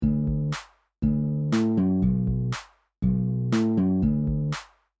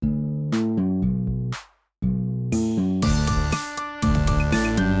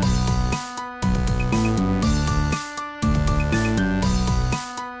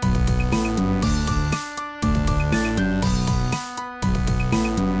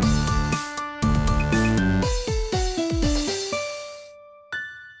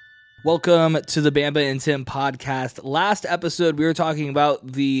Welcome to the Bamba and Tim podcast. Last episode, we were talking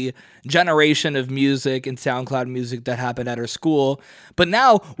about the generation of music and SoundCloud music that happened at our school. But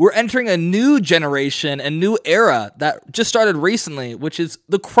now we're entering a new generation, a new era that just started recently, which is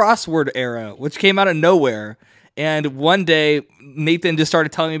the crossword era, which came out of nowhere. And one day, Nathan just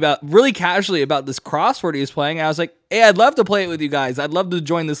started telling me about, really casually, about this crossword he was playing. And I was like, hey, I'd love to play it with you guys. I'd love to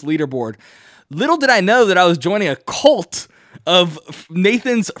join this leaderboard. Little did I know that I was joining a cult of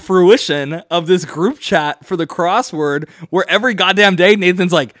Nathan's fruition of this group chat for the crossword, where every goddamn day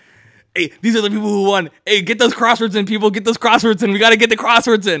Nathan's like, hey, these are the people who won. Hey, get those crosswords in, people. Get those crosswords in. We got to get the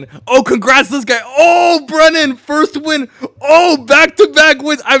crosswords in. Oh, congrats, this guy. Oh, Brennan, first win. Oh, back-to-back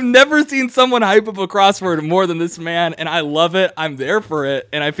wins. I've never seen someone hype up a crossword more than this man, and I love it. I'm there for it,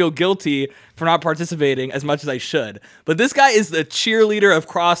 and I feel guilty for not participating as much as I should. But this guy is the cheerleader of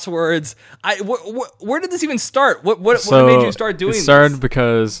crosswords. Where did this even start? What made you start doing this? It started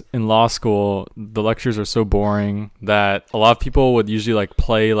because in law school, the lectures are so boring that a lot of people would usually like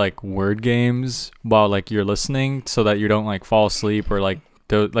play like word games while like you're listening, so that you don't like fall asleep, or like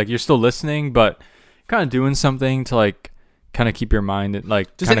you're still listening but kind of doing something to like kind of keep your mind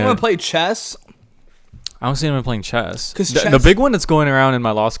like. Does anyone play chess? I don't see anyone playing chess. The big one that's going around in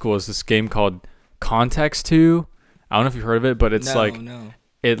my law school is this game called Context 2. I don't know if you've heard of it, but it's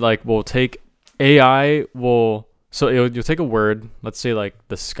it like will take you'll take a word, let's say like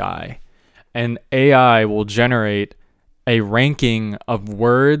the sky, and AI will generate a ranking of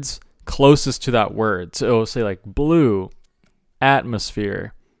words closest to that word. So it'll say like blue,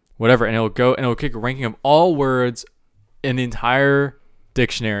 atmosphere, whatever, and it'll kick a ranking of all words in the entire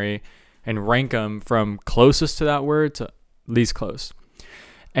dictionary and rank them from closest to that word to least close.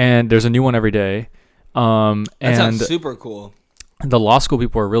 And there's a new one every day. That sounds super cool. The law school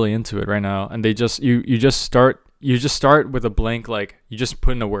people are really into it right now, and they just you just start with a blank, like you just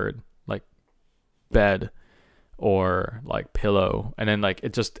put in a word like bed or like pillow, and then like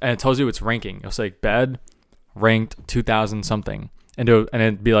it tells you its ranking. It'll say bed ranked 2000 something, and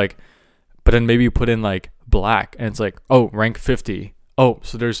it'd be like, but then maybe you put in like black, and it's like, oh, rank 50. Oh,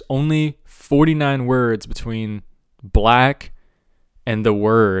 so there's only 49 words between black and the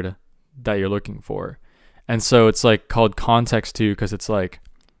word that you're looking for. And so it's like called Context 2 because it's like,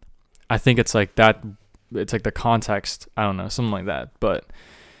 I think it's like that, it's like the context, I don't know, something like that. But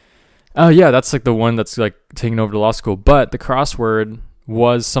yeah, that's like the one that's like taking over the law school. But the crossword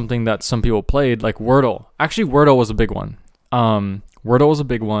was something that some people played, like Wordle. Actually, Wordle was a big one. Wordle was a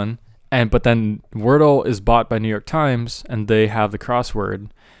big one. But then Wordle is bought by New York Times, and they have the crossword.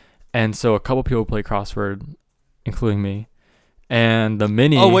 And so a couple people play crossword, including me. And the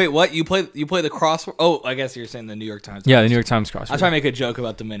mini. Oh wait, what? You play the crossword? Oh, I guess you're saying the New York Times. Yeah, the New York Times crossword. I was trying to make a joke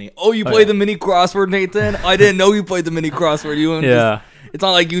about the mini. Oh, you play the mini crossword, Nathan? I didn't know you played the mini crossword. It's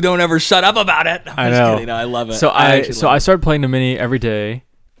not like you don't ever shut up about it. I'm just kidding. No, I love it. So I started playing the mini every day,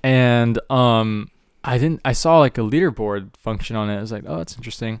 and I saw like a leaderboard function on it. I was like, oh, that's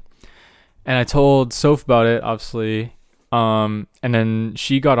interesting. And I told Soph about it, obviously. And then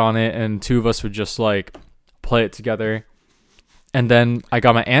she got on it, and two of us would just like play it together. And then I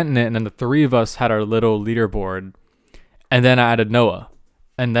got my aunt in it, and then the three of us had our little leaderboard. And then I added Noah.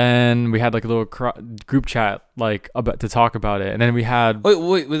 And then we had like a little group chat like about to talk about it. And then we had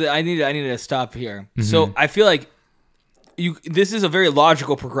wait, I need to stop here. Mm-hmm. So I feel like this is a very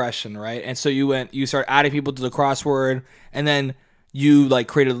logical progression, right? And so you start adding people to the crossword, and then you like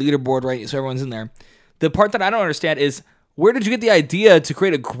create a leaderboard, right? So everyone's in there. The part that I don't understand is, where did you get the idea to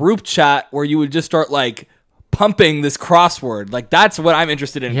create a group chat where you would just start like pumping this crossword? Like, that's what I'm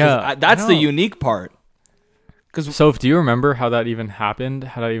interested in. Yeah, that's the unique part. So do you remember how that even happened?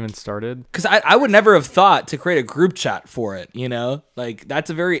 How that even started? Because I would never have thought to create a group chat for it, you know? Like, that's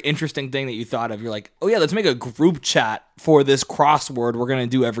a very interesting thing that you thought of. You're like, oh yeah, let's make a group chat for this crossword we're going to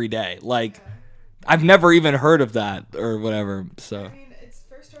do every day. Like, I've never even heard of that or whatever. So I mean, it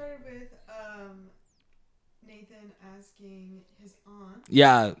first started with Nathan asking his aunt.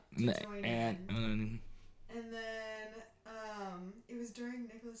 Yeah, and then it was during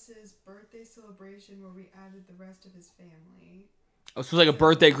Nicholas's birthday celebration where we added the rest of his family. Oh, so it was like a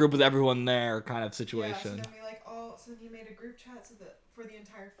birthday group with everyone there kind of situation. Yeah, so then so he made a group chat for the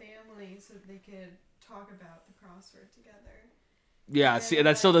entire family so that they could talk about the crossword together. Yeah, see,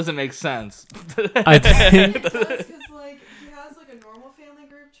 that still doesn't make sense. I think it does, because like he has like a normal family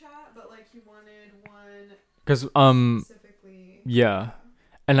group chat, but like he wanted one because specifically. Yeah,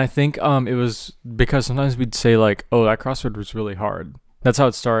 and I think it was because sometimes we'd say like, oh, that crossword was really hard, That's how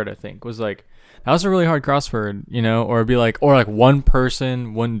it started, I think. Was like, that was a really hard crossword, you know? Or it'd be like, or like one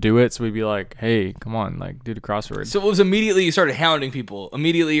person wouldn't do it, so we'd be like, hey, come on, like, do the crossword. So it was immediately you started hounding people.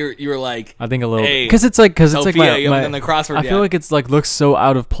 Immediately you were like, I think a little, hey, because it's like Sophia, you haven't done the crossword I yet. feel like it's like looks so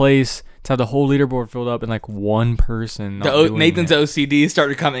out of place to have the whole leaderboard filled up and like one person not doing Nathan's it. OCD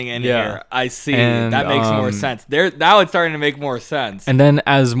started coming in here. I see. And, that makes more sense. Now it's starting to make more sense. And then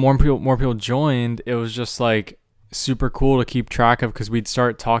as more people joined, it was just like super cool to keep track of, because we'd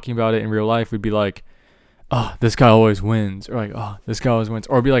start talking about it in real life. We'd be like, oh, this guy always wins, or like, oh, this guy always wins,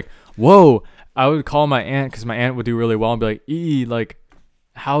 or be like, whoa. I would call my aunt, because my aunt would do really well, and be like, like,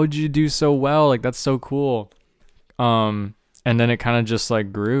 how would you do so well? Like, that's so cool. And then it kind of just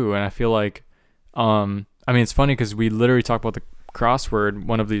like grew, and I feel like, I mean, it's funny because we literally talked about the crossword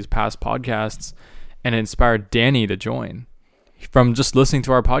one of these past podcasts, and it inspired Danny to join. From just listening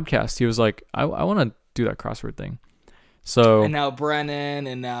to our podcast, he was like, I want to do that crossword thing. So and now Brennan,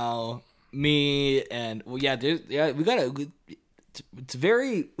 and now me, and we gotta. It's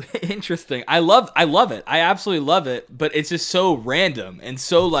very interesting. I love it. I absolutely love it. But it's just so random and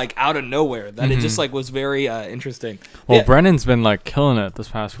so like out of nowhere that it just like was very interesting. Well, yeah. Brennan's been like killing it this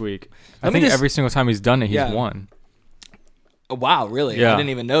past week. I think every single time he's done it, he's won. Oh, wow, really? Yeah. I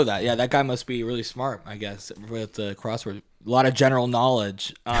didn't even know that. Yeah, that guy must be really smart, I guess, with the crossword. A lot of general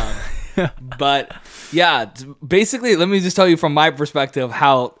knowledge. But yeah, basically, let me just tell you from my perspective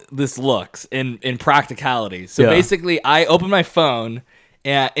how this looks in practicality. So basically, I open my phone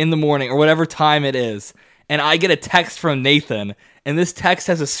in the morning or whatever time it is, and I get a text from Nathan, and this text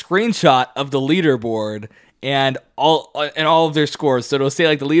has a screenshot of the leaderboard and all of their scores. So it'll say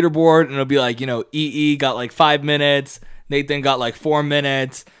like the leaderboard, and it'll be like, you know, EE got like 5 minutes, Nathan got like 4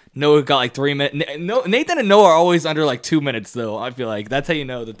 minutes. Noah got like 3 minutes. Nathan and Noah are always under like 2 minutes though. I feel like that's how you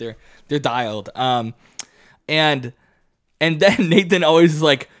know that they're dialed. And then Nathan always is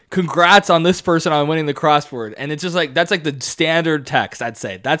like, "Congrats on this person on winning the crossword." And it's just like that's like the standard text. I'd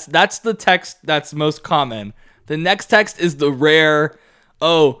say that's the text that's most common. The next text is the rare,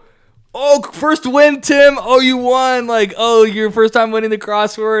 oh, first win, Tim. Oh, you won. Like, oh, your first time winning the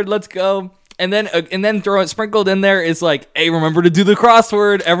crossword. Let's go. And then throw it sprinkled in there is like, hey, remember to do the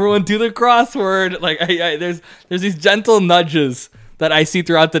crossword. Everyone do the crossword. Like, there's these gentle nudges that I see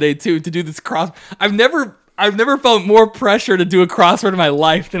throughout the day too to do this cross. I've never felt more pressure to do a crossword in my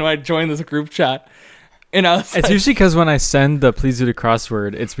life than when I joined this group chat. And it's usually because when I send the please do the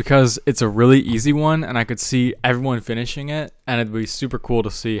crossword, it's because it's a really easy one, and I could see everyone finishing it, and it'd be super cool to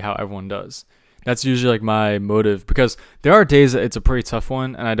see how everyone does. That's usually like my motive, because there are days that it's a pretty tough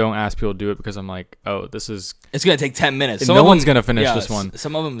one, and I don't ask people to do it because I'm like, oh, it's gonna take 10 minutes. No one's gonna finish this one.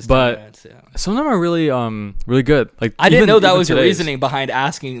 Some of them is 10 but minutes. Yeah. Some of them are really really good. Like, I didn't know that was your your reasoning behind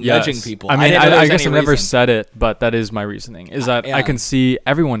asking nudging people. I mean, I guess I never reason. said it, but that is my reasoning. Is that I can see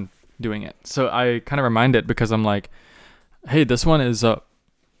everyone doing it, so I kind of remind it, because I'm like, hey, this one's a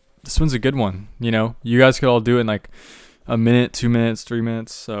good one. You know, you guys could all do it in like a minute, 2 minutes, 3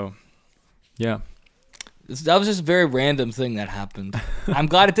 minutes. So yeah. That was just a very random thing that happened. I'm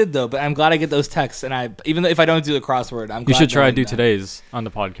glad it did though, but I'm glad I get those texts, and even though if I don't do the crossword, I'm glad. You should try to do that. today's on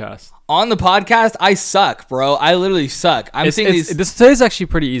the podcast. On the podcast, I suck, bro. I literally suck. Today's actually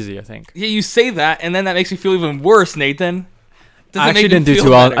pretty easy, I think. Yeah, you say that, and then that makes me feel even worse, Nathan. I actually didn't do too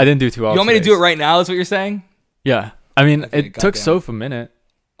well. I didn't do too well. You want me to do it right now? Is what you're saying? Yeah. I mean, it took Soph a minute.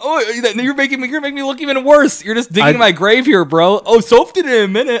 Oh, you're making me look even worse. You're just digging my grave here, bro. Oh, Soph did it in a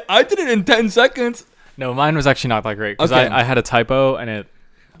minute. I did it in 10 seconds. No, mine was actually not that great, because I had a typo, and it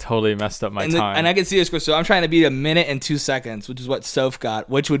totally messed up my time. And I can see this score. So I'm trying to beat 1 minute and 2 seconds, which is what Soph got,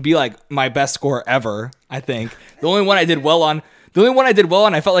 which would be like my best score ever, I think. The only one I did well on,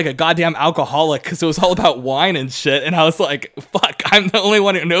 I felt like a goddamn alcoholic, because it was all about wine and shit. And I was like, fuck, I'm the only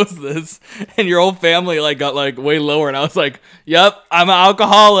one who knows this. And your whole family like got like way lower. And I was like, yep, I'm an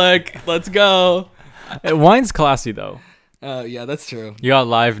alcoholic. Let's go. Wine's classy though. Yeah, that's true. You got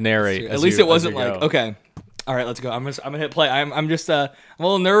live narrate. At least it wasn't like, okay, all right, let's go. I'm gonna hit play. I'm a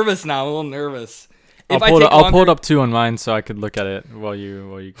little nervous now. I'm a little nervous. I'll pull it up too on mine, so I could look at it while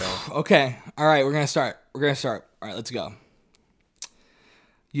you go. Okay. All right, we're gonna start. All right, let's go.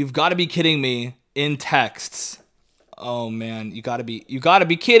 You've got to be kidding me in texts. Oh man, you got to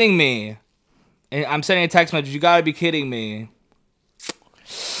be kidding me. And I'm sending a text message. You got to be kidding me.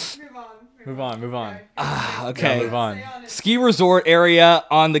 Move on. Okay. Yeah, move on. Ski resort area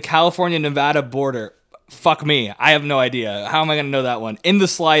on the California-Nevada border. Fuck me. I have no idea. How am I going to know that one? In the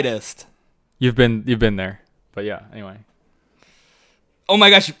slightest. You've been there. But yeah, anyway. Oh my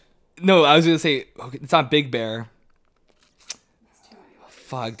gosh. No, I was going to say, okay, it's not Big Bear.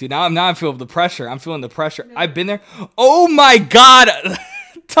 Fuck, dude. Now I'm feeling the pressure. I'm feeling the pressure. I've been there. Oh my god,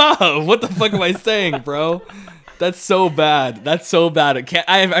 Tahoe. What the fuck am I saying, bro? That's so bad. That's so bad. I can't.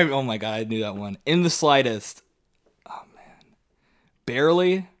 Oh my god, I knew that one. In the slightest. Oh man.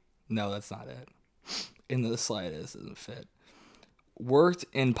 Barely. No, that's not it. In the slightest doesn't fit. Worked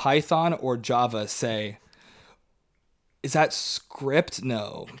in Python or Java. Say. Is that script?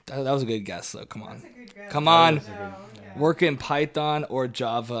 No. That was a good guess, though. Come on. That's a good guess. Come on. No, yeah. Work in Python or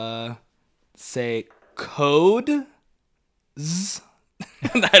Java. Say code. I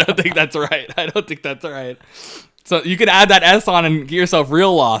don't think that's right. So you can add that S on and get yourself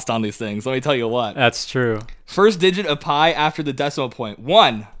real lost on these things. Let me tell you what. That's true. First digit of pi after the decimal point.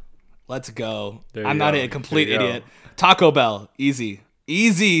 1. Let's go. I'm not a complete idiot. Taco Bell. Easy.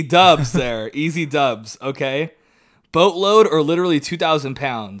 Easy dubs there. Easy dubs. Okay. Boatload or literally 2,000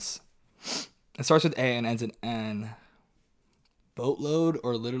 pounds. It starts with A and ends in N. Boatload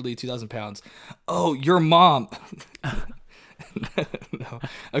or literally 2,000 pounds. Oh, your mom. No.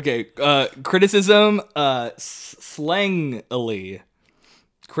 Okay. Criticism slangily.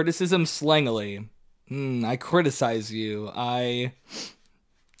 Criticism slangily. I criticize you. I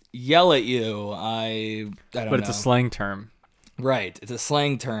yell at you. I don't know. But it's a slang term. Right. It's a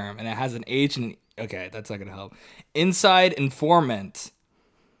slang term, and it has an H and an... Okay, that's not going to help. Inside informant.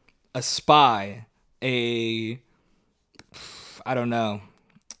 A spy. I don't know.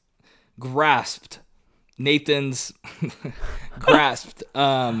 Grasped. Nathan's... grasped.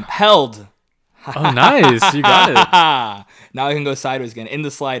 Held. Oh, nice. You got it. Now I can go sideways again. In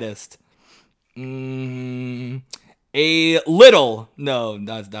the slightest. A little. No,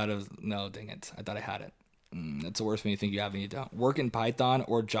 no, dang it. I thought I had it. That's the worst when you think you have and you don't. Work in Python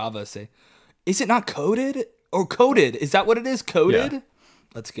or Java. Say, is it not coded or coded? Is that what it is? Coded? Yeah.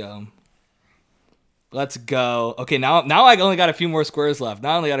 Let's go. Okay, now I only got a few more squares left.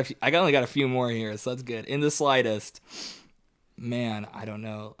 I only got a few more here, so that's good. In the slightest. Man, I don't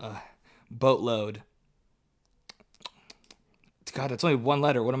know. Boatload. God, that's only one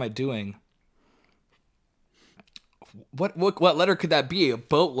letter. What am I doing? What letter could that be? A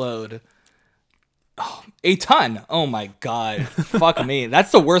boatload. Oh, a ton. Oh my god. Fuck me.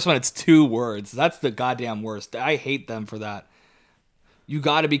 That's the worst when it's 2 words. That's the goddamn worst. I hate them for that. You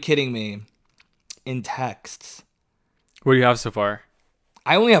gotta be kidding me. In texts. What do you have so far?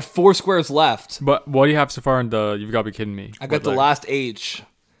 I only have 4 squares left. But what do you have so far in the you've got to be kidding me? I got the last H.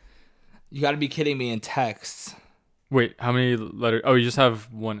 You gotta be kidding me in texts. Wait, how many letters? Oh, you just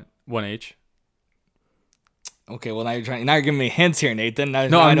have one H? Okay, well now you're giving me hints here, Nathan. I'm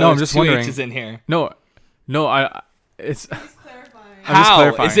just wondering. H's in here. No, it's. He's clarifying.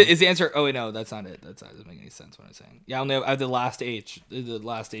 How is the answer? Oh wait, no, that's not it. That doesn't make any sense what I'm saying. Yeah, I have the last H. The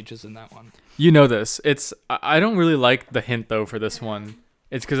last H is in that one. You know this. I don't really like the hint though for this one.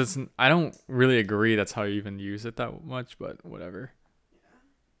 It's because I don't really agree that's how you even use it that much, but whatever.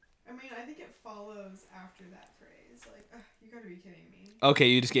 Yeah, I mean I think it follows after that phrase. Like, you gotta be kidding me. Okay,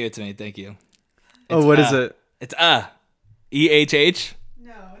 you just gave it to me. Thank you. Oh, what is it? It's EHH.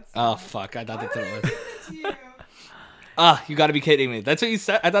 No, it's. Oh fuck! I thought that's what it was. Give it to you. You gotta be kidding me. That's what you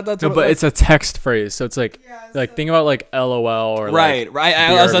said. I thought that's no, what but it was. it's a text phrase, so it's like Yeah, think about like LOL or right. I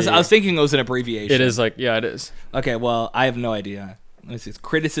BRB. was thinking it was an abbreviation. It is like it is. Okay, well I have no idea. Let me see. It's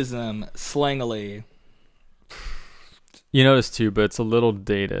criticism slangily. You notice too, but it's a little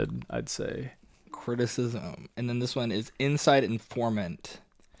dated, I'd say. Criticism, and then this one is inside informant.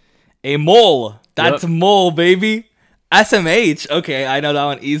 A mole. That's mole, baby. SMH. Okay, I know that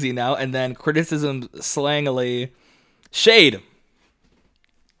one easy now. And then criticism slangily. Shade.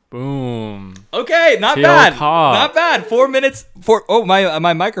 Boom. Okay, not Tail bad. top. Not bad. 4 minutes.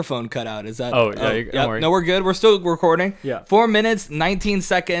 My microphone cut out. Is that? Oh yeah. Don't worry. No, we're good. We're still recording. Yeah. 4 minutes, 19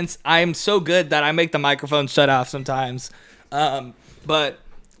 seconds. I'm so good that I make the microphone shut off sometimes. But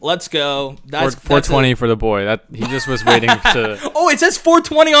let's go. That's 420 for the boy. That he just was waiting to. Oh, it says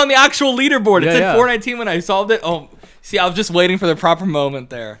 420 on the actual leaderboard. It Yeah, said yeah. 419 when I solved it. Oh, see, I was just waiting for the proper moment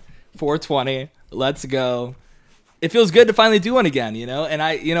there. 420. Let's go. It feels good to finally do one again, you know. And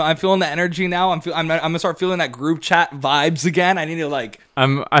I'm feeling the energy now. I'm gonna start feeling that group chat vibes again. I need to like.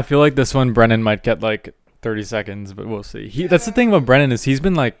 I feel like this one Brennan might get like 30 seconds, but we'll see. That's the thing about Brennan is he's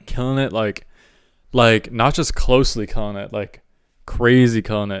been like killing it, like not just closely killing it, like crazy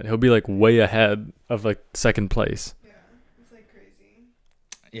killing it. He'll be like way ahead of like second place. Yeah, it's like crazy.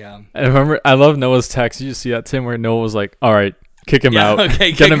 Yeah. I remember. I love Noah's text. You just see that Tim where Noah was like, "All right, kick him out.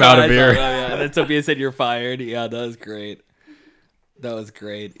 Okay, get him out of here." Yeah. And then Sophia said, "You're fired." Yeah, that was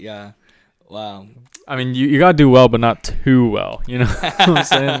great. Yeah. Wow. I mean, you gotta do well, but not too well. You know what I'm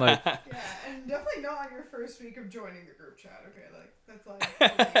saying? Like, Yeah, and definitely not on your first week of joining the group chat. Okay, like That's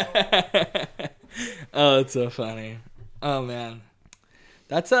like. Oh, it's so funny. Oh man,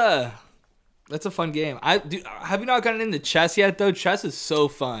 that's a fun game. Have you not gotten into chess yet though? Chess is so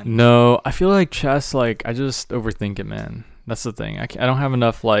fun. No, I feel like chess, like, I just overthink it, man. That's the thing. I don't have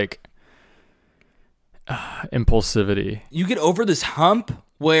enough, like, impulsivity. You get over this hump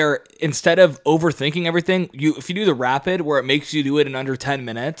where instead of overthinking everything, if you do the rapid where it makes you do it in under 10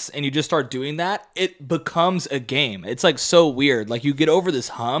 minutes and you just start doing that, it becomes a game. It's like so weird. Like you get over this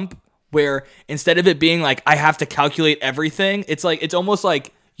hump where instead of it being like, I have to calculate everything, it's like, it's almost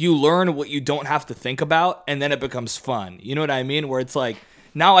like you learn what you don't have to think about and then it becomes fun. You know what I mean? Where it's like,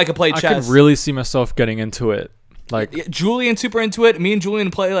 now I can play chess. I could really see myself getting into it. Like, yeah, Julian's super into it. Me and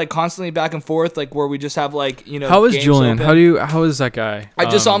Julian play like constantly back and forth, like where we just have like, you know. how is games Julian? open. How is that guy? I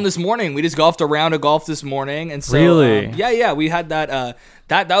just saw him this morning. We just golfed a round of golf this morning, and so Really? yeah, we had that.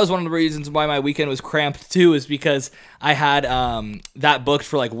 That was one of the reasons why my weekend was cramped too, is because I had that booked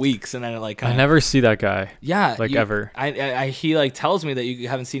for like weeks, and then it like I never see that guy. yeah, ever. He like tells me that you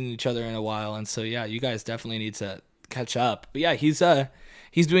haven't seen each other in a while, and so yeah, you guys definitely need to catch up. But yeah,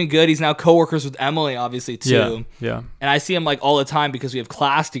 he's doing good. He's now coworkers with Emily, obviously too. Yeah. And I see him like all the time because we have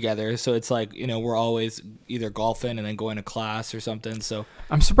class together. So it's like, you know, we're always either golfing and then going to class or something. So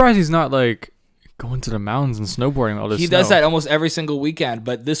I'm surprised he's not like going to the mountains and snowboarding all this. he does that almost every single weekend.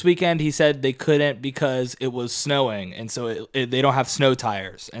 But this weekend he said they couldn't because it was snowing. And so they don't have snow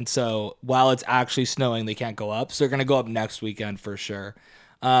tires. And so while it's actually snowing, they can't go up. So they're going to go up next weekend for sure.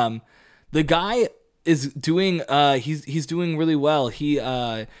 The guy is doing he's doing really well. He's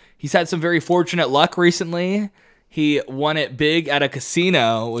had some very fortunate luck recently. He won it big at a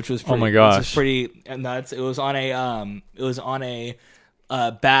casino, which was pretty, oh my gosh, which was pretty nuts. It was on a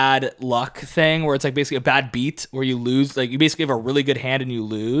bad luck thing where it's like basically a bad beat where you lose, like you basically have a really good hand and you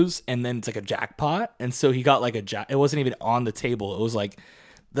lose, and then it's like a jackpot. And so he got like it wasn't even on the table. It was like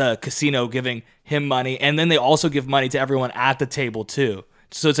the casino giving him money, and then they also give money to everyone at the table too.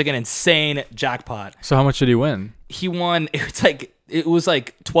 So it's like an insane jackpot. So how much did he win? He won. It was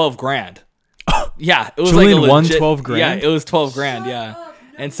like 12 grand. Yeah, it was Julian like won 12 grand. Yeah, it was 12 grand. Yeah,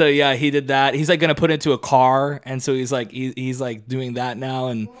 and so yeah, he did that. He's like gonna put it into a car, and so he's like he's like doing that now.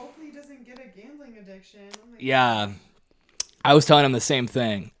 And Well, hopefully he doesn't get a gambling addiction. Oh my yeah, I was telling him the same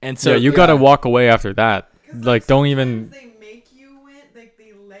thing. And so yeah, you gotta walk away after that. 'Cause, Like, don't sometimes even. They make you win, like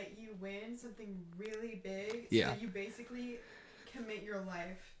they let you win something really big. So Yeah. that you basically commit your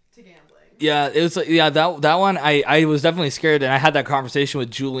life to gambling. Yeah, it was like, yeah, that one I was definitely scared, and I had that conversation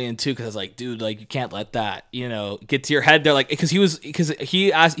with Julian too, because I was like, dude, like you can't let that, you know, get to your head. They're like, because he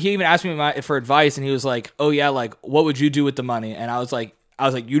even asked me for advice, and he was like, oh yeah, like what would you do with the money? And I was like,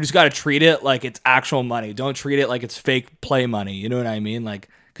 you just got to treat it like it's actual money. Don't treat it like it's fake play money. You know what I mean? Like,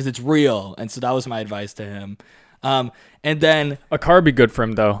 because it's real. And so that was my advice to him. And then A car would be good for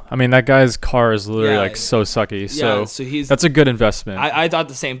him, though. I mean, that guy's car is literally like so sucky. So, that's a good investment. I thought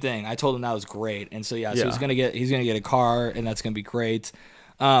the same thing. I told him that was great. And so so he's gonna get a car, and that's gonna be great.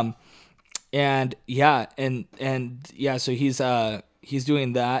 So he's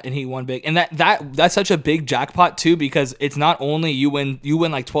doing that, and he won big. And that's such a big jackpot too, because it's not only you win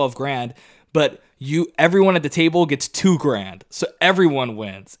like 12 grand, but everyone at the table gets 2 grand. So everyone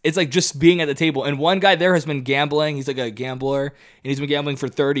wins. It's like just being at the table. And one guy there has been gambling. He's like a gambler, and he's been gambling for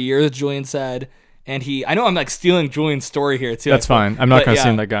 30 years, Julian said. And I know I'm like stealing Julian's story here too. That's fine. I'm not going to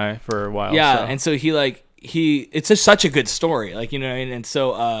see that guy for a while. Yeah. So. And so it's just such a good story. Like, you know what I mean? And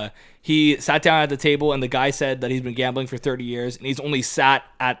so, he sat down at the table, and the guy said that he's been gambling for 30 years, and he's only sat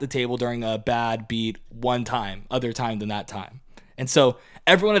at the table during a bad beat one other time than that time. And so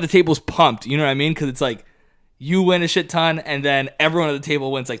everyone at the table is pumped, you know what I mean? Because it's like you win a shit ton, and then everyone at the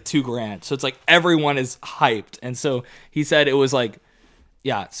table wins like 2 grand. So it's like everyone is hyped. And so he said it was like,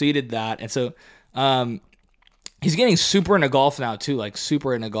 yeah, so he did that. And so he's getting super into golf now too, like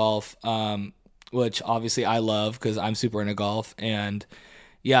super into golf, which obviously I love because I'm super into golf. And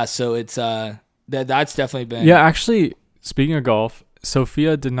yeah, so it's that's definitely been. Yeah, actually, speaking of golf,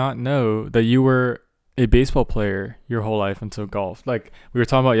 Sophia did not know that you were a baseball player your whole life until golf. Like we were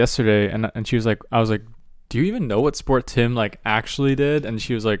talking about yesterday, and she was like, I was like, do you even know what sport Tim like actually did? And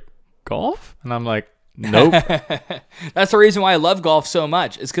she was like, golf? And I'm like, nope. That's the reason why I love golf so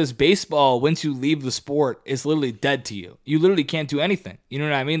much. It's because baseball, once you leave the sport, is literally dead to you. You literally can't do anything. You know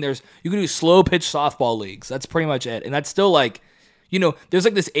what I mean? You can do slow pitch softball leagues. That's pretty much it. And that's still like, you know, there's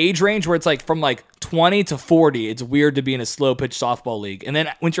like this age range where it's like from like 20 to 40, it's weird to be in a slow pitch softball league. And then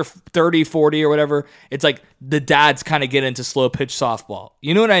once you're 30, 40 or whatever, it's like the dads kind of get into slow pitch softball.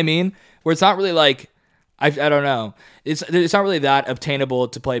 You know what I mean? Where it's not really like, I don't know. It's not really that obtainable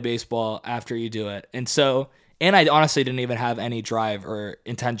to play baseball after you do it. And so And I honestly didn't even have any drive or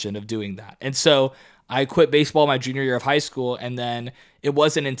intention of doing that. And so I quit baseball my junior year of high school, and then it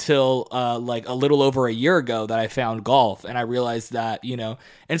wasn't until like a little over a year ago that I found golf, and I realized that, you know,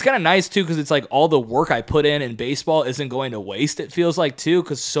 and it's kind of nice too because it's like all the work I put in baseball isn't going to waste, it feels like too,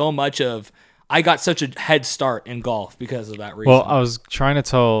 because so much of I got such a head start in golf because of that reason. Well, I was trying to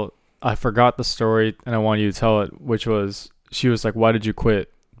tell, I forgot the story and I wanted you to tell it, which was, she was like, why did you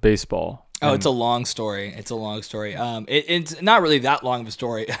quit baseball? Oh, it's a long story. It's not really that long of a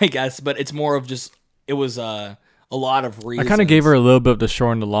story, I guess, but it's more of just, it was a lot of reasons. I kind of gave her a little bit of the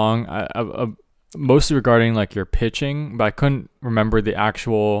short and the long, mostly regarding like your pitching, but I couldn't remember the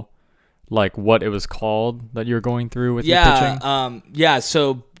actual, like what it was called that you're going through with your pitching.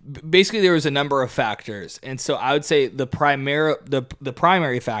 So basically there was a number of factors. And so I would say the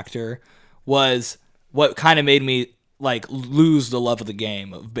primary factor was what kind of made me like lose the love of the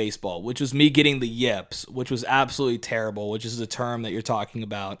game of baseball, which was me getting the yips, which was absolutely terrible, which is the term that you're talking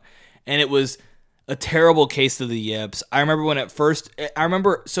about. And it was a terrible case of the yips. I remember when it first,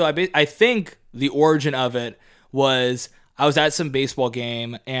 I think the origin of it was I was at some baseball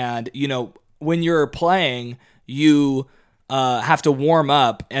game, and, you know, when you're playing, you have to warm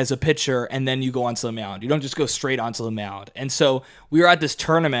up as a pitcher and then you go onto the mound. You don't just go straight onto the mound. And so we were at this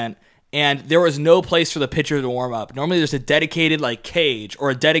tournament, and there was no place for the pitcher to warm up. Normally there's a dedicated like cage or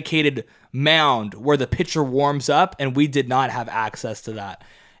a dedicated mound where the pitcher warms up, and we did not have access to that.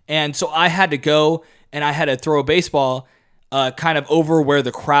 And so I had to go and I had to throw a baseball kind of over where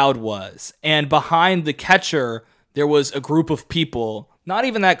the crowd was. And behind the catcher, there was a group of people, not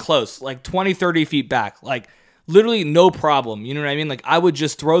even that close, like 20, 30 feet back, like literally no problem. You know what I mean? Like I would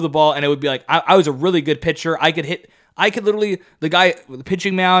just throw the ball and it would be like, I was a really good pitcher. I could literally, the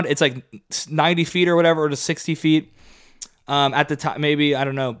pitching mound, it's like 90 feet or whatever, or to 60 feet at the time, maybe, I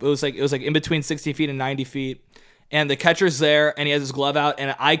don't know. It was like in between 60 feet and 90 feet. And the catcher's there, and he has his glove out,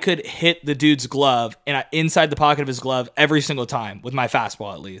 and I could hit the dude's glove and inside the pocket of his glove every single time with my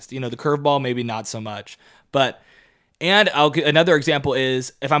fastball, at least. You know, the curveball, maybe not so much. And another example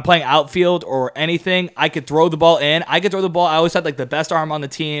is if I'm playing outfield or anything, I could throw the ball in. I always had like the best arm on the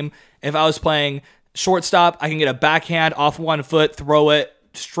team. If I was playing shortstop, I can get a backhand off one foot, throw it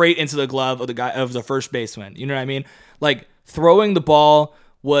straight into the glove of the first baseman. You know what I mean? Like throwing the ball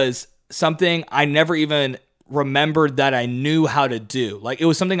was something I never even remembered that I knew how to do. Like it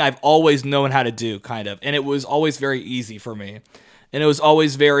was something I've always known how to do, kind of, and it was always very easy for me, and it was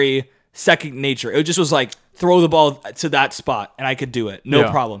always very second nature. It just was like throw the ball to that spot and I could do it,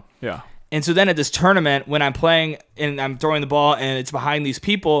 no problem. Yeah. And so then at this tournament, when I'm playing and I'm throwing the ball and it's behind these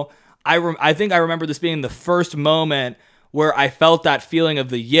people, I think I remember this being the first moment where I felt that feeling of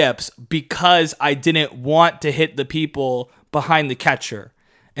the yips because I didn't want to hit the people behind the catcher.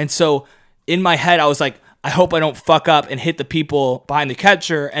 And so in my head, I was like, I hope I don't fuck up and hit the people behind the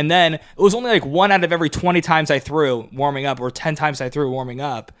catcher. And then it was only like 1 out of every 20 times I threw warming up, or 10 times I threw warming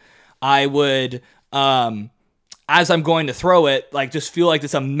up, I would, as I'm going to throw it, like just feel like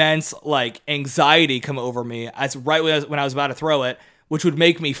this immense like anxiety come over me as right when I was about to throw it, which would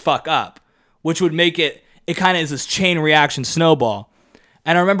make me fuck up, which would make it kind of is this chain reaction snowball.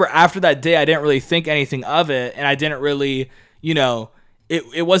 And I remember after that day, I didn't really think anything of it, and I didn't really, you know,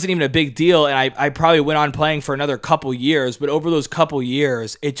 it wasn't even a big deal, and I probably went on playing for another couple years, but over those couple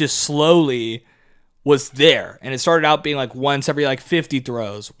years, it just slowly was there, and it started out being like once every like 50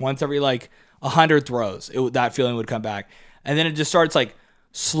 throws, once every like 100 throws, that feeling would come back, and then it just starts like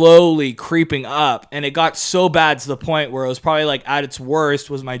slowly creeping up, and it got so bad to the point where it was probably like at its worst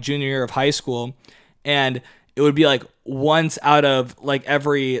was my junior year of high school, and it would be like once out of like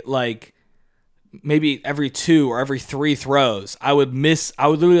every like maybe every 2 or every 3 throws, I would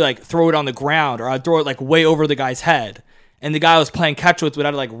literally like throw it on the ground, or I'd throw it like way over the guy's head, and the guy I was playing catch with would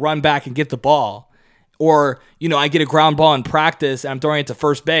have to like run back and get the ball. Or, you know, I get a ground ball in practice and I'm throwing it to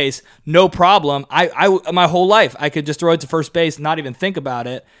first base, no problem. I my whole life I could just throw it to first base, not even think about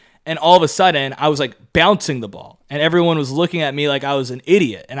it, and all of a sudden I was like bouncing the ball, and everyone was looking at me like I was an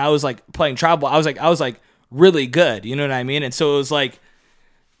idiot, and I was like playing travel. I was like really good, you know what I mean? And so it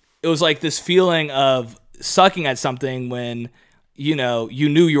was like this feeling of sucking at something when, you know, you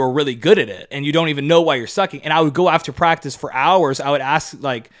knew you were really good at it and you don't even know why you're sucking. And I would go after practice for hours. I would ask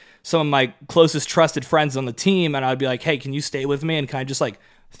like some of my closest trusted friends on the team, and I'd be like, hey, can you stay with me? And can I just like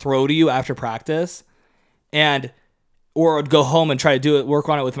throw to you after practice? Or I'd go home and try to work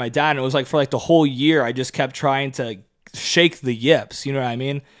on it with my dad. And it was like for like the whole year, I just kept trying to shake the yips. You know what I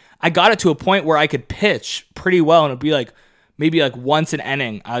mean? I got it to a point where I could pitch pretty well, and it'd be like, maybe like once an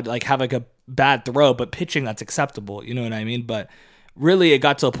inning, I'd like have like a bad throw, but pitching, that's acceptable. You know what I mean? But really it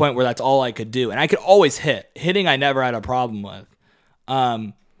got to a point where that's all I could do. And I could always hit. Hitting I never had a problem with.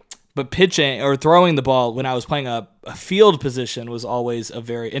 But pitching or throwing the ball when I was playing a field position was always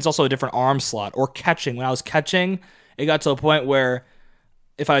it's also a different arm slot. Or catching. When I was catching, it got to a point where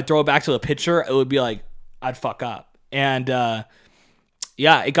if I throw it back to a pitcher, it would be like I'd fuck up. And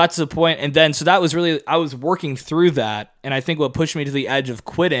it got to the point, and then so that was really I was working through that, and I think what pushed me to the edge of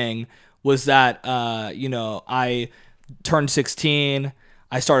quitting was that I turned 16,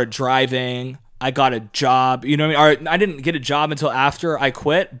 I started driving, I got a job, you know what I mean? I didn't get a job until after I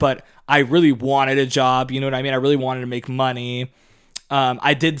quit, but I really wanted a job, you know what I mean? I really wanted to make money.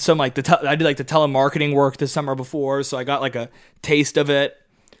 I did some the telemarketing work the summer before, so I got like a taste of it.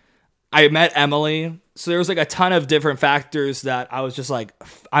 I met Emily, so there was like a ton of different factors that I was just like,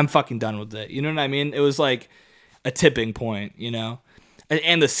 I'm fucking done with it. You know what I mean? It was like a tipping point, you know?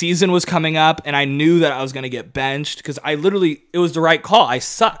 And the season was coming up, and I knew that I was going to get benched because it was the right call. I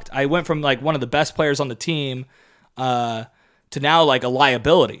sucked. I went from like one of the best players on the team to now like a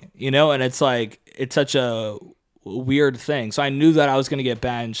liability, you know? And it's like, it's such a weird thing. So I knew that I was going to get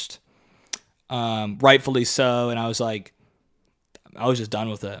benched, rightfully so. And I was just done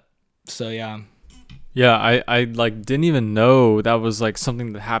with it. So, yeah. Yeah, I like didn't even know that was like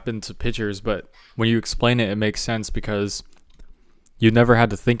something that happened to pitchers, but when you explain it, it makes sense because you never had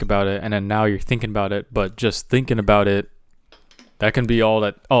to think about it, and then now you're thinking about it, but just thinking about it, that can be all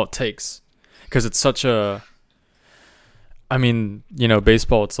it takes. Because it's such a, I mean, you know,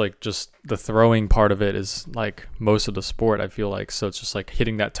 baseball, it's like just the throwing part of it is like most of the sport, I feel like. So it's just like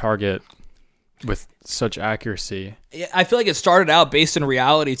hitting that target with such accuracy. I feel like it started out based in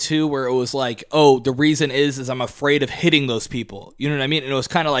reality too, where it was like, oh, the reason is I'm afraid of hitting those people. You know what I mean? And it was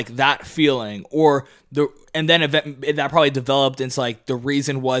kind of like that feeling, and then that probably developed into like the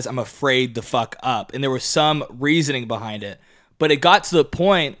reason was I'm afraid to fuck up, and there was some reasoning behind it. But it got to the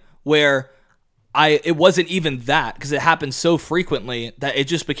point where it wasn't even that, because it happened so frequently that it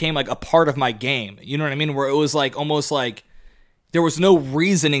just became like a part of my game. You know what I mean? Where it was like almost like there was no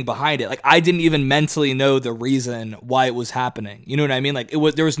reasoning behind it. Like I didn't even mentally know the reason why it was happening. You know what I mean? Like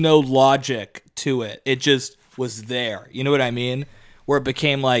there was no logic to it. It just was there. You know what I mean? Where it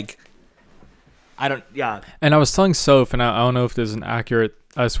became like, And I was telling Soph, and I don't know if this is an accurate,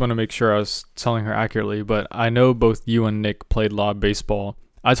 I just want to make sure I was telling her accurately, but I know both you and Nick played a lot of baseball.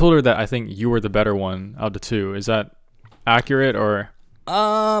 I told her that I think you were the better one out of the two. Is that accurate or?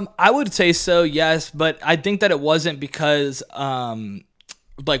 I would say so, yes, but I think that it wasn't because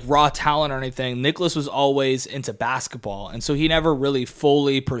like raw talent or anything. Nicholas was always into basketball, and so he never really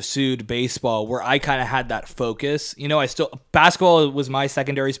fully pursued baseball, where I kind of had that focus. You know, basketball was my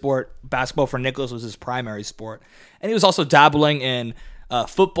secondary sport. Basketball for Nicholas was his primary sport, and he was also dabbling in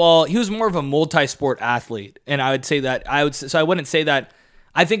football. He was more of a multi-sport athlete, and I wouldn't say that.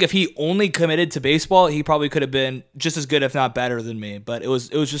 I think if he only committed to baseball, he probably could have been just as good, if not better, than me. But it was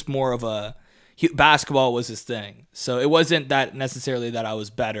just more of basketball was his thing. So it wasn't that necessarily that I was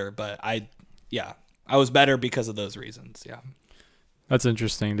better, but I was better because of those reasons. Yeah. That's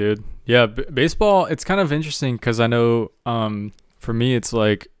interesting, dude. Yeah, baseball, it's kind of interesting because I know for me, it's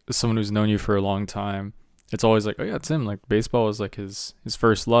like someone who's known you for a long time. It's always like, oh yeah, it's him. Like baseball is like his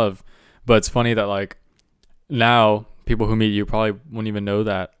first love. But it's funny that like now people who meet you probably wouldn't even know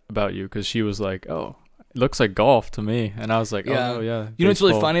that about you, because she was like, oh, it looks like golf to me. And I was like, oh yeah. You know what's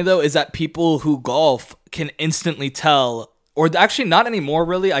really funny though is that people who golf can instantly tell, or actually not anymore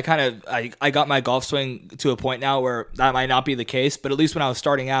really. I got my golf swing to a point now where that might not be the case, but at least when I was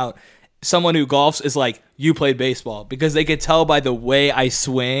starting out, someone who golfs is like, you played baseball, because they could tell by the way I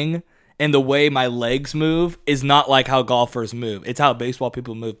swing and the way my legs move is not like how golfers move. It's how baseball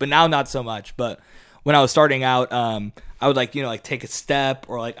people move. But now not so much. But when I was starting out, I would like take a step,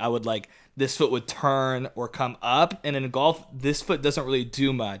 or like I would like this foot would turn or come up. And in golf, this foot doesn't really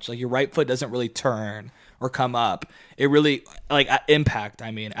do much. Like your right foot doesn't really turn or come up. It really, like at impact,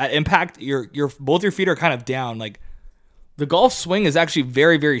 your both your feet are kind of down. Like the golf swing is actually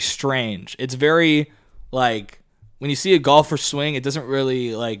very, very strange. It's very like, when you see a golfer swing, it doesn't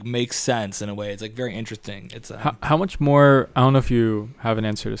really like make sense in a way. It's like very interesting. It's how much more, I don't know if you have an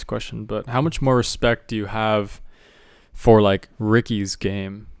answer to this question, but how much more respect do you have for like Ricky's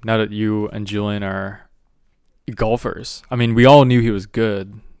game now that you and Julian are golfers? I mean, we all knew he was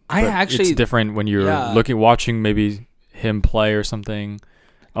good. It's different when you're watching maybe him play or something,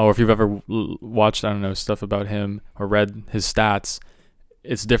 or if you've ever watched, I don't know, stuff about him or read his stats.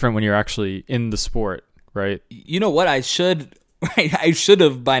 It's different when you're actually in the sport. Right. You know what? I should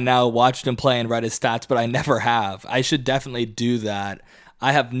have by now watched him play and read his stats, but I never have. I should definitely do that.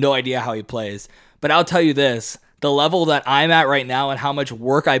 I have no idea how he plays. But I'll tell you this. the level that I'm at right now and how much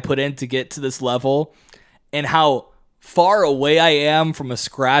work I put in to get to this level and how far away I am from a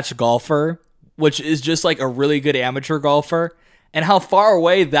scratch golfer, which is just like a really good amateur golfer, and how far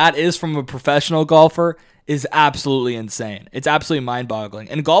away that is from a professional golfer is absolutely insane. It's absolutely mind-boggling.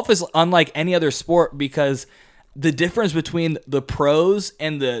 And golf is unlike any other sport because the difference between the pros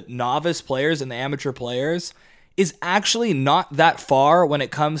and the novice players and the amateur players is actually not that far when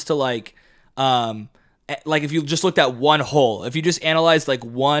it comes to like if you just looked at one hole, if you just analyzed like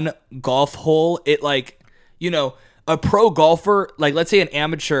one golf hole, it like, you know, a pro golfer, like let's say an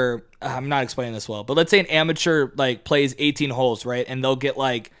amateur, I'm not explaining this well, but let's say an amateur like plays 18 holes, right? And they'll get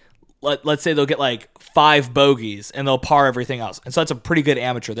like, let's say they'll get like 5 bogeys and they'll par everything else. And so that's a pretty good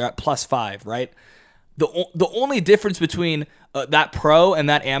amateur. They're at +5, right? The only difference between that pro and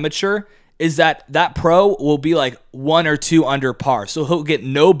that amateur is that pro will be like 1 or 2 under par. So he'll get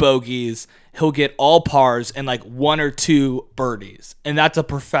no bogeys, he'll get all pars and like 1 or 2 birdies. And that's a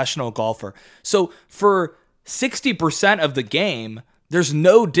professional golfer. So for 60% of the game, there's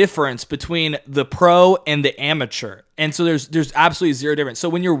no difference between the pro and the amateur. And so there's absolutely zero difference. So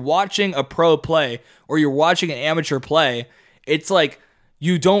when you're watching a pro play or you're watching an amateur play, it's like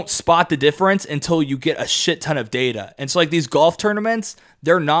you don't spot the difference until you get a shit ton of data. And so like these golf tournaments,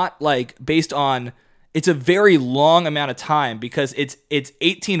 they're not like based on, it's a very long amount of time because it's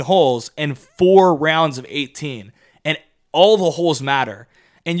 18 holes and 4 rounds of 18 and all the holes matter.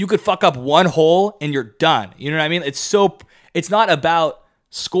 And you could fuck up one hole and you're done. You know what I mean? It's not about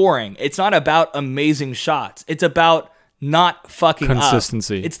scoring. It's not about amazing shots. It's about not fucking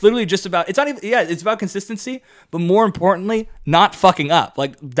consistency. up. It's literally just about, it's not even, yeah, it's about consistency, but more importantly, not fucking up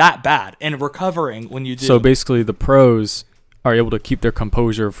like that bad and recovering when you do. So basically the pros are able to keep their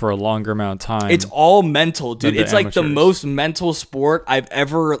composure for a longer amount of time. It's all mental, dude. It's like the amateurs. most mental sport I've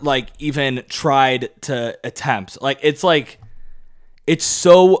ever like even tried to attempt. Like it's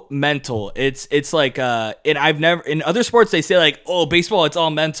so mental. It's like and I've never, in other sports they say like, oh, baseball it's all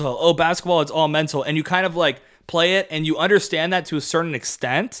mental. Oh, basketball it's all mental. And you kind of like play it and you understand that to a certain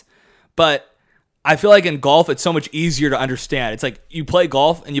extent, but I feel like in golf it's so much easier to understand. It's like you play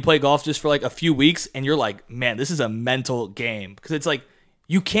golf and you play golf just for like a few weeks and you're like, man, this is a mental game because it's like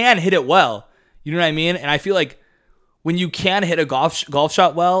you can hit it well. You know what I mean? And I feel like when you can hit a golf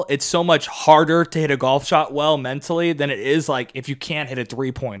shot well, it's so much harder to hit a golf shot well mentally than it is like if you can't hit a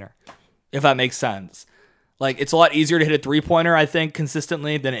 3-pointer, if that makes sense. Like it's a lot easier to hit a 3-pointer, I think,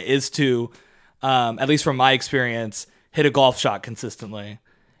 consistently than it is to, at least from my experience, hit a golf shot consistently.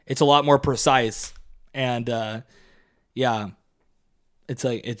 It's a lot more precise, and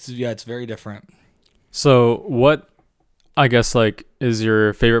it's very different. So what, I guess, like, is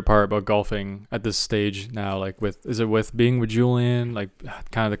your favorite part about golfing at this stage now? Like, is it with being with Julian? Like,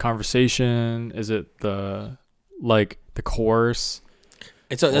 kind of the conversation? Is it the course?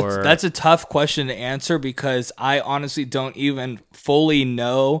 That's a tough question to answer because I honestly don't even fully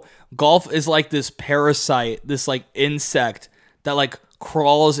know. Golf is like this parasite, this like insect that like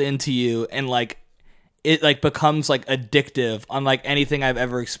crawls into you and like it like becomes like addictive, unlike anything I've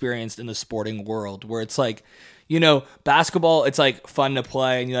ever experienced in the sporting world, where it's like, you know, basketball, it's like fun to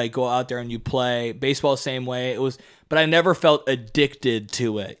play and you like go out there and you play. Baseball, same way. But I never felt addicted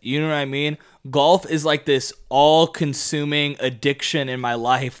to it. You know what I mean? Golf is like this all-consuming addiction in my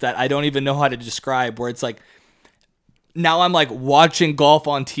life that I don't even know how to describe, where it's like, now I'm like watching golf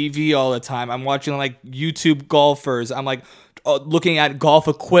on TV all the time. I'm watching like YouTube golfers. I'm like looking at golf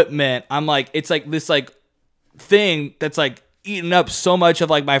equipment. I'm like, it's like this like thing that's like eating up so much of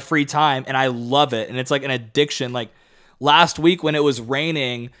like my free time, and I love it. And it's like an addiction. Like last week when it was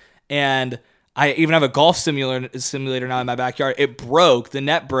raining and I even have a golf simulator now in my backyard, it broke, the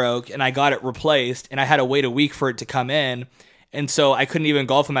net broke, and I got it replaced, and I had to wait a week for it to come in. And so I couldn't even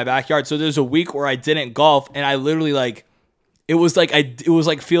golf in my backyard. So there's a week where I didn't golf, and I literally like, it was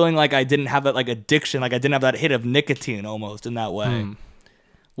like feeling like I didn't have that like addiction, like I didn't have that hit of nicotine almost in that way.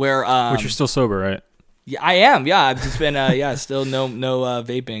 Where which you're still sober, right? Yeah, I am. Yeah, I've just been still no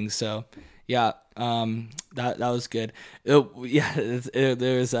vaping. So yeah, that was good. There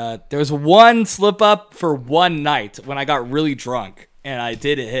was one slip up for one night when I got really drunk, and I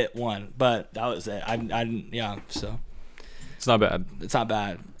did hit one, but that was it. So. It's not bad. It's not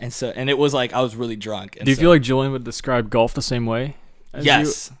bad. And it was like I was really drunk. Do you feel like Julian would describe golf the same way?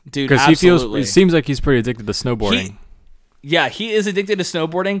 Yes, dude. Because it seems like he's pretty addicted to snowboarding. He is addicted to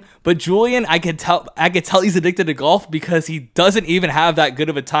snowboarding. But Julian, I could tell he's addicted to golf because he doesn't even have that good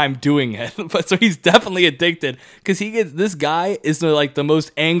of a time doing it. But so he's definitely addicted because this guy is the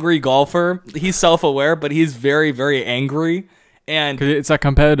most angry golfer. He's self-aware, but he's very, very angry. And 'cause it's that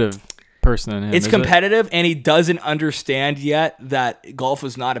competitive. person in him. It's is competitive, and he doesn't understand yet that golf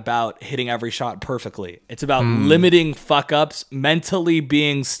is not about hitting every shot perfectly. It's about limiting fuck ups, mentally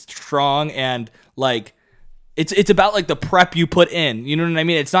being strong, and like it's about like the prep you put in. You know what I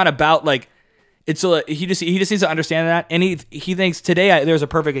mean? It's not about like he just needs to understand that, and he thinks today there's a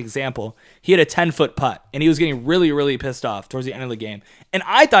perfect example. He had a 10-foot putt, and he was getting really, really pissed off towards the end of the game, and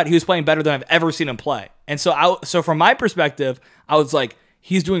I thought he was playing better than I've ever seen him play. And so from my perspective, I was like,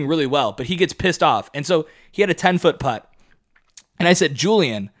 he's doing really well, but he gets pissed off, and so he had a 10-foot putt, and I said,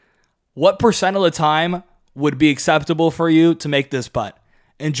 Julian, what percent of the time would be acceptable for you to make this putt?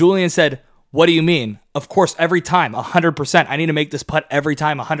 And Julian said, what do you mean? Of course, every time, 100%. I need to make this putt every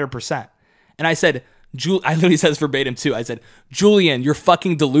time, 100%. And I said, I literally says verbatim too. I said, Julian, you're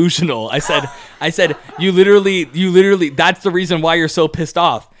fucking delusional. I said, you literally, that's the reason why you're so pissed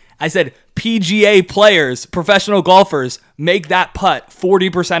off. I said, PGA players, professional golfers, make that putt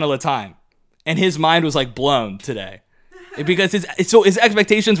 40% of the time. And his mind was like blown today. Because his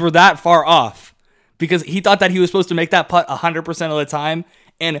expectations were that far off. Because he thought that he was supposed to make that putt 100% of the time.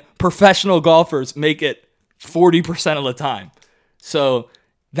 And professional golfers make it 40% of the time. So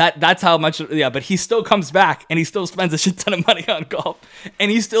that's how much, but he still comes back and he still spends a shit ton of money on golf.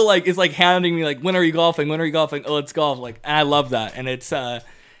 And he still like, is like hounding me like, when are you golfing? When are you golfing? Oh, let's golf. Like, and I love that. And it's, and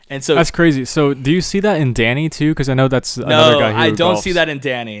so that's crazy. So do you see that in Danny too? Because I know that's another guy who I don't golfs. see that in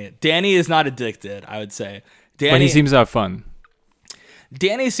Danny. Danny is not addicted, I would say. But he seems to have fun.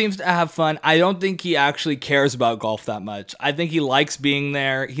 Danny seems to have fun. I don't think he actually cares about golf that much. I think he likes being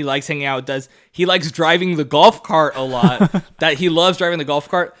there. He likes hanging out. He likes driving the golf cart a lot. That he loves driving the golf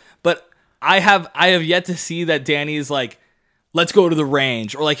cart. But I have yet to see that Danny's like, let's go to the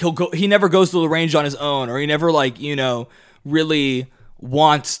range, or like he never goes to the range on his own, or he never like, really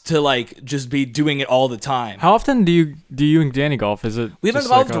wants to like just be doing it all the time. How often do you and Danny golf? Is it we haven't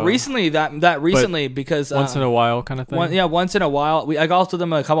golfed recently because once in a while kind of thing? Once in a while. I golfed with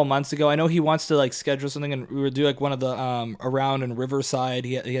him a couple months ago. I know he wants to like schedule something, and we would do like one of the around in Riverside.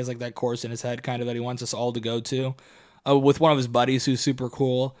 He has like that course in his head kind of that he wants us all to go to with one of his buddies who's super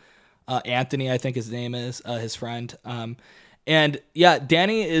cool. Anthony, I think his name is, his friend. And yeah,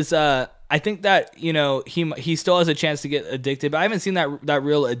 Danny is I think that, he still has a chance to get addicted, but I haven't seen that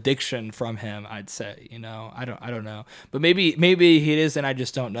real addiction from him, I'd say. I don't know. But maybe he is and I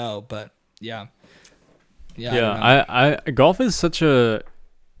just don't know, but yeah. Yeah, I golf is such a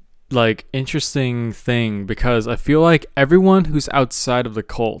like interesting thing because I feel like everyone who's outside of the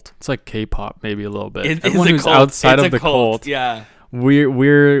cult, it's like K-pop maybe a little bit. Everyone who's outside of the cult, yeah.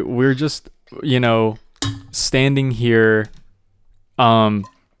 We're just, standing here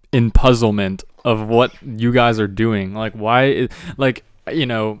in puzzlement of what you guys are doing. Like, why, like, I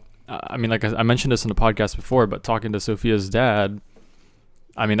mean, like I mentioned this in the podcast before, but talking to Sophia's dad,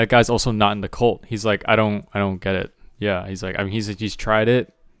 I mean, that guy's also not in the cult. He's like, I don't get it. Yeah, he's like, I mean, he's tried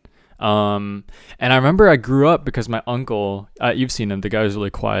it. And I remember I grew up because my uncle, you've seen him, the guy was really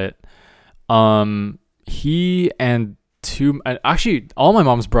quiet. He and actually all my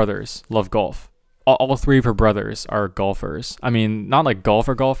mom's brothers love golf. All three of her brothers are golfers. I mean, not like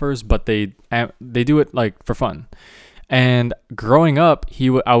golfers, but they do it like for fun. And growing up,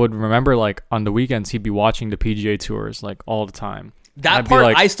 I would remember like on the weekends he'd be watching the PGA tours like all the time. That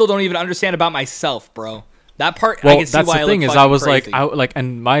part I still don't even understand about myself, bro. That part I can see why I look fucking crazy. Well, that's the thing is I was like,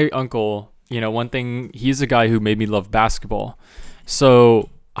 and my uncle, one thing, he's a guy who made me love basketball. So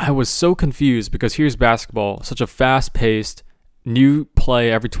I was so confused because here's basketball, such a fast-paced, new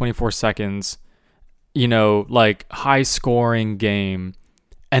play every 24 seconds. Like high scoring game.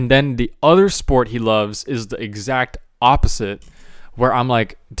 And then the other sport he loves is the exact opposite, where I'm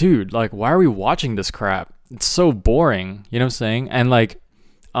like, dude, like, why are we watching this crap? It's so boring. You know what I'm saying? And like,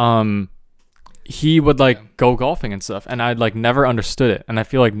 he would like go golfing and stuff. And I'd like never understood it. And I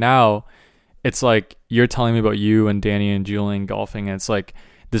feel like now it's like you're telling me about you and Danny and Julian golfing. And it's like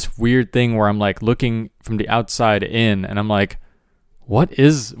this weird thing where I'm like looking from the outside in and I'm like, what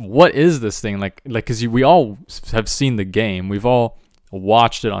is this thing like because we all have seen the game, we've all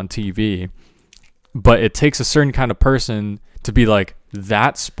watched it on TV, but it takes a certain kind of person to be like,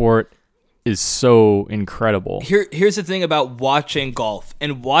 that sport is so incredible. Here's the thing about watching golf,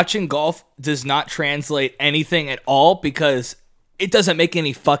 and watching golf does not translate anything at all because it doesn't make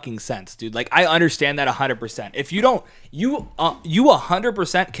any fucking sense, dude. Like, I understand that 100%. If you don't, you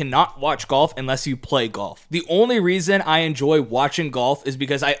 100% cannot watch golf unless you play golf. The only reason I enjoy watching golf is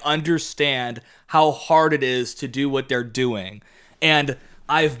because I understand how hard it is to do what they're doing. And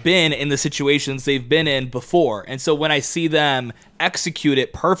I've been in the situations they've been in before. And so when I see them execute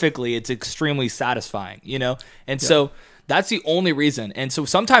it perfectly, it's extremely satisfying, And so That's the only reason. And so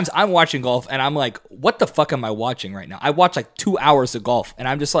sometimes I'm watching golf and I'm like, what the fuck am I watching right now? I watch like 2 hours of golf and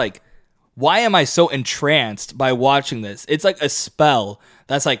I'm just like, why am I so entranced by watching this? It's like a spell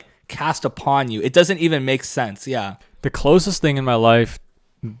that's like cast upon you. It doesn't even make sense. Yeah. The closest thing in my life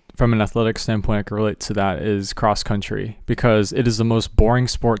from an athletic standpoint I can relate to that is cross country, because it is the most boring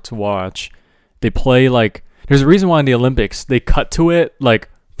sport to watch. They play like, there's a reason why in the Olympics they cut to it like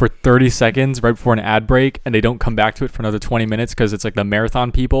for 30 seconds right before an ad break, and they don't come back to it for another 20 minutes because it's like the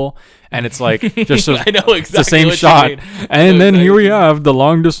marathon people, and it's like just I know exactly it's the same what you shot, mean. and then here we have the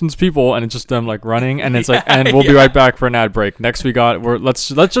long distance people, and it's just them like running, and it's like, and we'll be right back for an ad break. Next we got, let's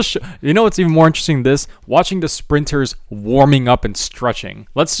just you know what's even more interesting, this watching the sprinters warming up and stretching.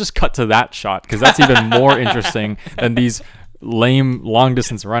 Let's just cut to that shot, because that's even more interesting than these lame long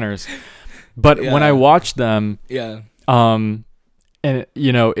distance runners. But when I watch them, and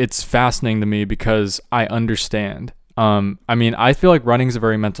you know, it's fascinating to me because I understand. I mean, I feel like running is a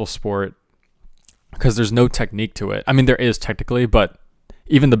very mental sport because there's no technique to it. I mean, there is technically, but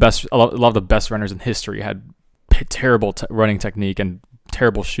even a lot of the best runners in history had terrible running technique and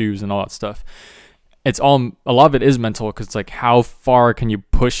terrible shoes and all that stuff. A lot of it is mental, because it's like, how far can you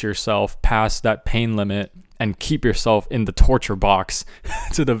push yourself past that pain limit and keep yourself in the torture box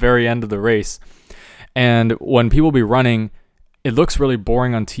to the very end of the race. And when people be running, it looks really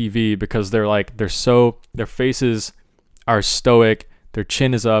boring on TV because their faces are stoic, their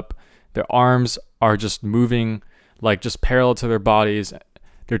chin is up, their arms are just moving like just parallel to their bodies,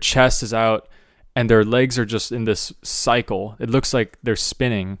 their chest is out, and their legs are just in this cycle. It looks like they're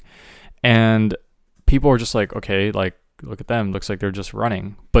spinning, and people are just like, okay, like, look at them, looks like they're just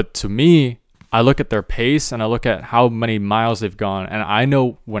running. But to me, I look at their pace and I look at how many miles they've gone, and I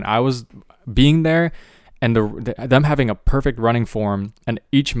know when I was being there, and them having a perfect running form, and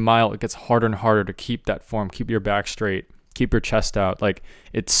each mile it gets harder and harder to keep that form, keep your back straight, keep your chest out. Like,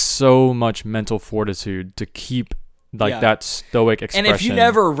 it's so much mental fortitude to keep that stoic expression. And if you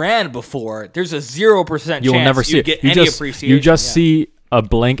never ran before, there's a 0% chance you'll never see you it. get You any just, appreciation. You just see a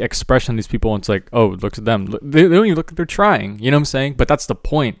blank expression of these people, and it's like, oh, look at them. They don't even look like they're trying. You know what I'm saying? But that's the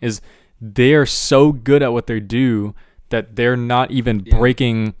point, is they're so good at what they do that they're not even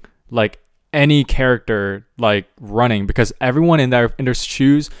breaking like any character like running, because everyone in their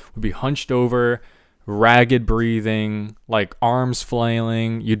shoes would be hunched over, ragged breathing, like arms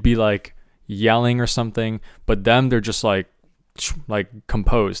flailing. You'd be like yelling or something, but them, they're just like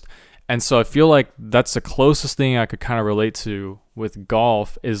composed. And so I feel like that's the closest thing I could kind of relate to with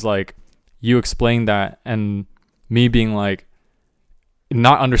golf, is like you explained that and me being like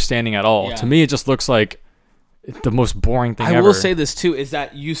not understanding at all. To me, it just looks like the most boring thing ever. I will say this too, is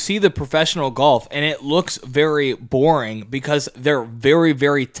that you see the professional golf and it looks very boring because they're very,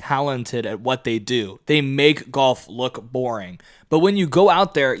 very talented at what they do. They make golf look boring. But when you go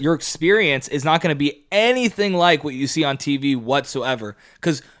out there, your experience is not going to be anything like what you see on TV whatsoever,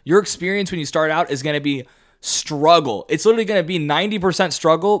 because your experience when you start out is going to be struggle. It's literally going to be 90%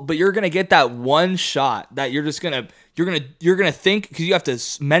 struggle, but you're going to get that one shot that you're just going to you're gonna think, because you have to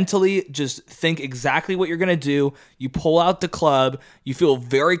mentally just think exactly what you're gonna do. You pull out the club, you feel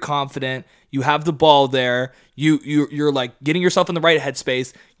very confident, you have the ball there, you're like getting yourself in the right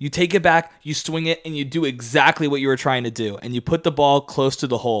headspace. You take it back, you swing it, and you do exactly what you were trying to do, and you put the ball close to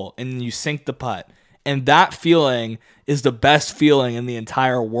the hole, and you sink the putt. And that feeling is the best feeling in the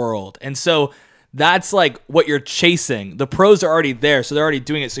entire world. And so that's like what you're chasing. The pros are already there, so they're already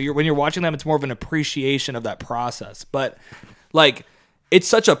doing it. So when you're watching them, it's more of an appreciation of that process. But like, it's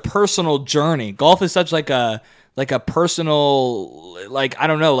such a personal journey. Golf is such like a personal, like, I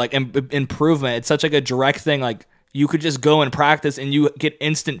don't know, like improvement. It's such like a direct thing. Like, you could just go and practice and you get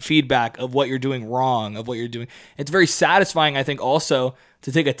instant feedback of what you're doing wrong, of what you're doing. It's very satisfying, I think, also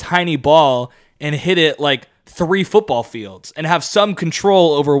to take a tiny ball and hit it like 3 football fields and have some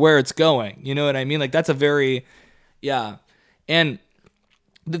control over where it's going. You know what I mean? Like, that's a very, And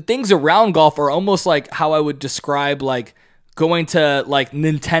the things around golf are almost like how I would describe like going to like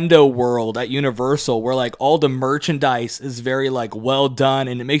Nintendo World at Universal, where like all the merchandise is very like well done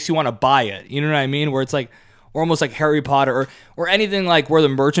and it makes you want to buy it. You know what I mean? Where it's like, or almost like Harry Potter or anything like where the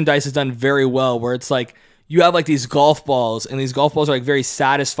merchandise is done very well, where it's like, you have like these golf balls, and these golf balls are like very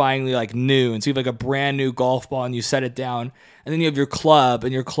satisfyingly like new. And so you have like a brand new golf ball and you set it down, and then you have your club,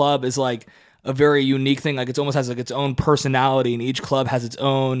 and your club is like a very unique thing. Like, it almost has like its own personality, and each club has its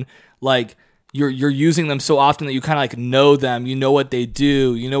own, like, you're using them so often that you kind of like know them, you know what they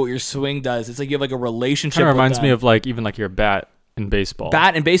do, you know what your swing does. It's like you have like a relationship. Kind of reminds me of like even like your bat in baseball.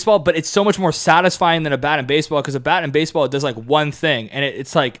 Bat in baseball, but it's so much more satisfying than a bat in baseball, because a bat in baseball, it does like one thing, and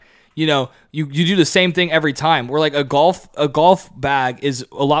it's like, you do the same thing every time. Where like a golf bag is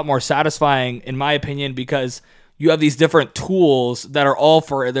a lot more satisfying in my opinion, because you have these different tools that are all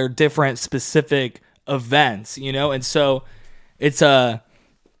for their different specific events, and so it's a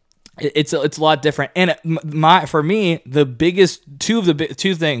lot different. And for me, the biggest two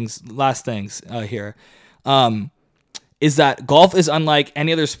things, last things here, is that golf is unlike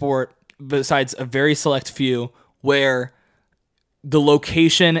any other sport besides a very select few where the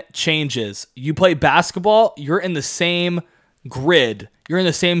location changes. You play basketball, you're in the same grid. You're in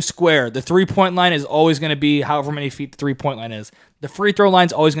the same square. The 3-point line is always going to be however many feet the 3-point line is. The free throw line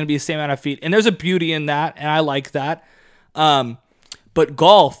is always going to be the same amount of feet. And there's a beauty in that, and I like that. But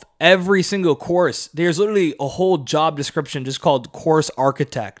golf, every single course, there's literally a whole job description just called course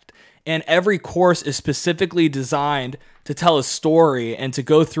architect. And every course is specifically designed to tell a story and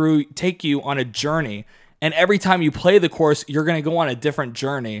to take you on a journey. And every time you play the course, you're going to go on a different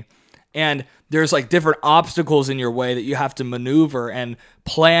journey. And there's like different obstacles in your way that you have to maneuver, and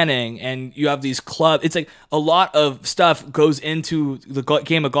planning, and you have these clubs. It's like a lot of stuff goes into the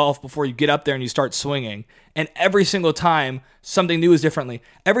game of golf before you get up there and you start swinging. And every single time, something new is differently.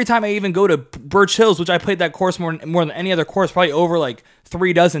 Every time I even go to Birch Hills, which I played that course more than any other course, probably over like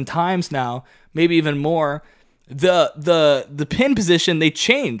 36 times now, maybe even more. The pin position, they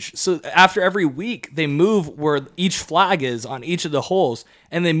change. So after every week, they move where each flag is on each of the holes,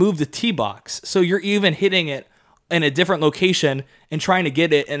 and they move the tee box. So you're even hitting it in a different location and trying to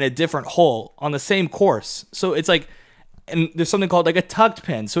get it in a different hole on the same course. So it's like, and there's something called like a tucked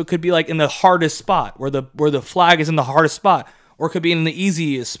pin. So it could be like in the hardest spot where the flag is in the hardest spot, or it could be in the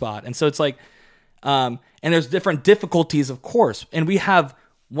easiest spot. And so it's like, and there's different difficulties, of course. And we have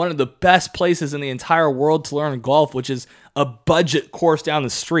one of the best places in the entire world to learn golf, which is a budget course down the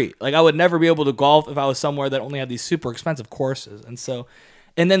street. Like I would never be able to golf if I was somewhere that only had these super expensive courses.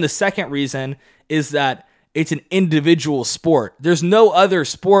 And then the second reason is that it's an individual sport. There's no other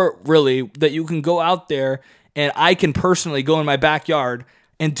sport really that you can go out there and I can personally go in my backyard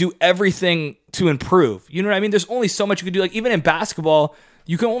and do everything to improve. You know what I mean? There's only so much you can do. Like even in basketball,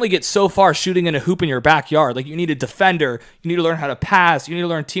 you can only get so far shooting in a hoop in your backyard. Like you need a defender, you need to learn how to pass, you need to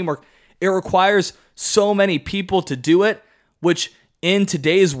learn teamwork. It requires so many people to do it, which in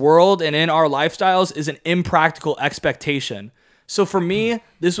today's world and in our lifestyles is an impractical expectation. So for me,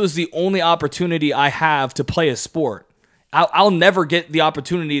 this was the only opportunity I have to play a sport. I'll never get the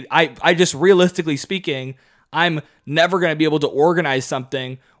opportunity. I just realistically speaking, I'm never going to be able to organize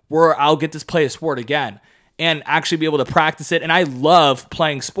something where I'll get to play a sport again and actually be able to practice it. And I love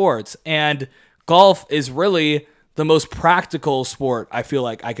playing sports, and golf is really the most practical sport I feel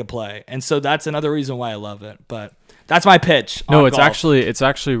like I could play. And so that's another reason why I love it. But that's my pitch. No, it's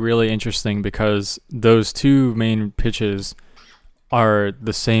actually really interesting because those two main pitches are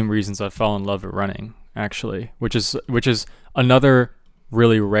the same reasons I fell in love with running, actually, which is another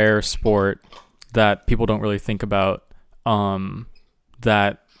really rare sport that people don't really think about. Those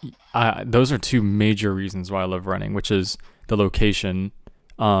are two major reasons why I love running, which is the location,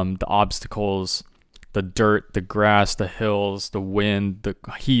 the obstacles, the dirt, the grass, the hills, the wind, the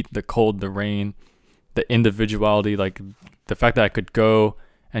heat, the cold, the rain, the individuality, like the fact that I could go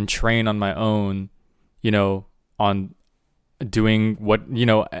and train on my own, on doing what,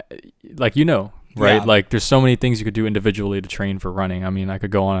 right? Yeah. Like there's so many things you could do individually to train for running. I mean, I could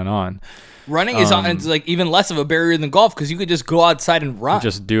go on and on. Running is it's like even less of a barrier than golf because you could just go outside and run.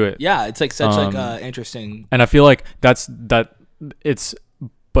 Just do it. Yeah, it's like such interesting. And I feel like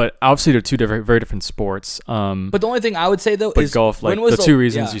but obviously they're two very different sports. But the only thing I would say though is golf, like the two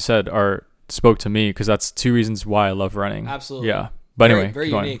reasons you said spoke to me because that's two reasons why I love running. Absolutely. Yeah. But anyway, very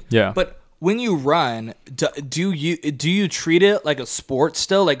unique. Yeah. But when you run, do you treat it like a sport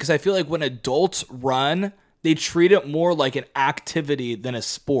still? Like, because I feel like when adults run, they treat it more like an activity than a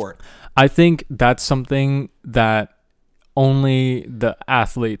sport. I think that's something that only the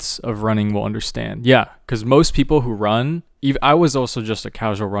athletes of running will understand. Yeah, because most people who run, I was also just a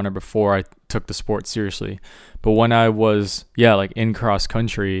casual runner before I took the sport seriously. But when I was, like in cross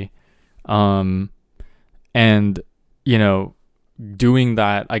country, and, doing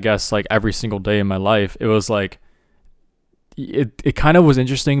that, I guess, like every single day in my life, it was like, it kind of was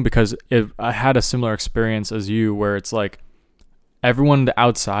interesting because I had a similar experience as you where it's like everyone on the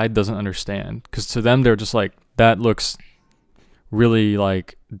outside doesn't understand because to them they're just like, that looks really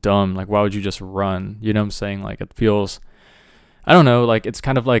like dumb, like why would you just run, you know what I'm saying? Like it feels, I don't know, like it's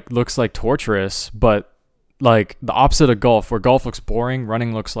kind of like looks like torturous, but like the opposite of golf, where golf looks boring,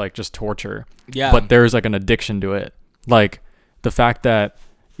 running looks like just torture. Yeah, but there's like an addiction to it. Like the fact that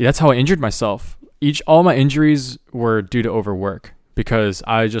that's how I injured myself. All my injuries were due to overwork, because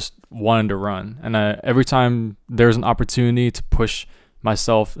I just wanted to run. And every time there's an opportunity to push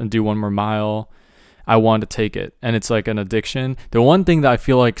myself and do one more mile, I wanted to take it. And it's like an addiction. The one thing that I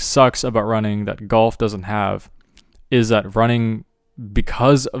feel like sucks about running that golf doesn't have is that running,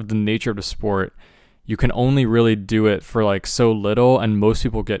 because of the nature of the sport, you can only really do it for like so little, and most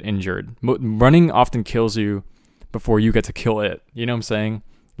people get injured. Running often kills you before you get to kill it. You know what I'm saying?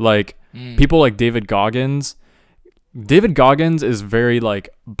 Like people like David Goggins. David Goggins is very like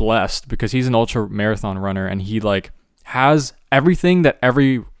blessed because he's an ultra marathon runner, and he like has everything that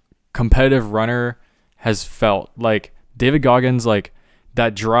every competitive runner has felt. Like David Goggins, like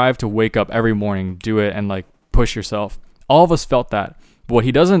that drive to wake up every morning, do it, and like push yourself. All of us felt that. But what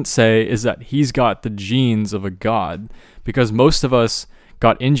he doesn't say is that he's got the genes of a god, because most of us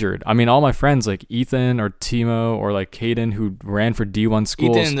got injured. I mean, all my friends like Ethan or Timo or like Caden, who ran for D1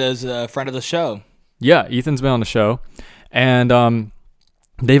 schools. Ethan is a friend of the show. Yeah, Ethan's been on the show, and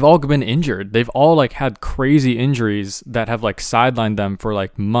they've all been injured. They've all like had crazy injuries that have like sidelined them for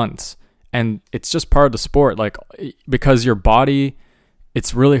like months. And it's just part of the sport, like, because your body,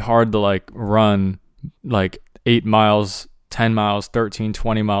 it's really hard to like run like 8 miles, 10 miles, 13,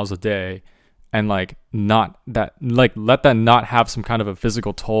 20 miles a day, and like not that, like let that not have some kind of a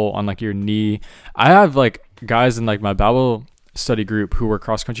physical toll on like your knee. I have like guys in like my Bible study group who were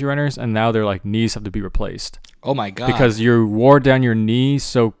cross country runners, and now their like knees have to be replaced. Oh my God. Because you wore down your knee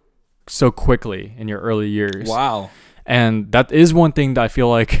so quickly in your early years. Wow. And that is one thing that I feel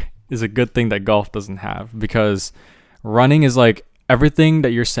like is a good thing that golf doesn't have, because running is like everything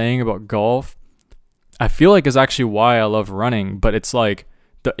that you're saying about golf, I feel like is actually why I love running. But it's like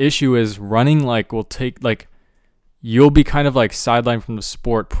the issue is running like will take like, you'll be kind of like sidelined from the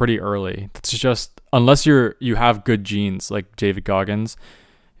sport pretty early. It's just, unless you have good genes like David Goggins,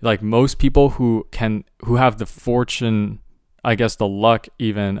 like most people who have the fortune, I guess the luck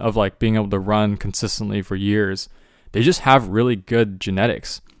even of like being able to run consistently for years, they just have really good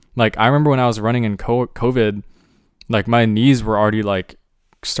genetics. Like I remember when I was running in COVID, like my knees were already like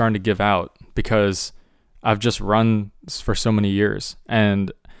starting to give out because I've just run for so many years,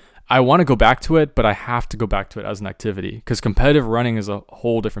 and I want to go back to it, but I have to go back to it as an activity, because competitive running is a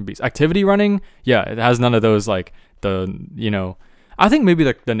whole different beast. Activity running, yeah, it has none of those like I think maybe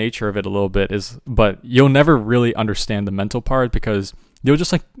the nature of it a little bit is, but you'll never really understand the mental part, because you'll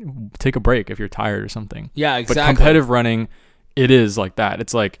just like take a break if you're tired or something. Yeah, exactly. But competitive running, it is like that.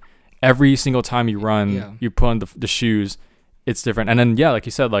 It's like every single time you run, you put on the shoes, it's different. And then, yeah, like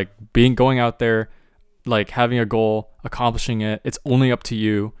you said, like going out there, like having a goal, accomplishing it, it's only up to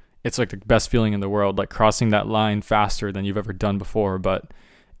you. It's like the best feeling in the world, like crossing that line faster than you've ever done before. But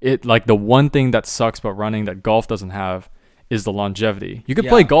it, like, the one thing that sucks about running that golf doesn't have is the longevity. You can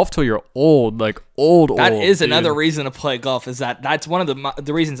play golf till you're old, like old. That is dude. another reason to play golf. Is that's one of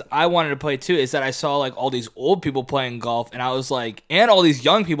the reasons I wanted to play too. Is that I saw like all these old people playing golf, and I was like, and all these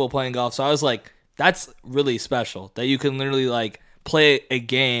young people playing golf. So I was like, that's really special that you can literally like play a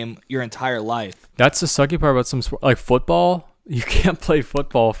game your entire life. That's the sucky part about some sport, like football. You can't play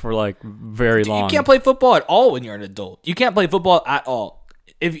football for like very long. You can't play football at all when you're an adult. You can't play football at all.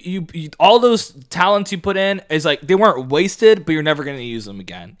 If you all those talents you put in is like they weren't wasted, but you're never going to use them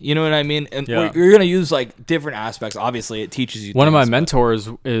again. You know what I mean? And you're going to use like different aspects. Obviously, it teaches you. One of my mentors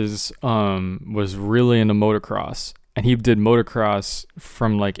was really into motocross, and he did motocross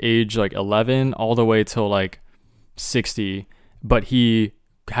from like age like 11 all the way till like 60. But he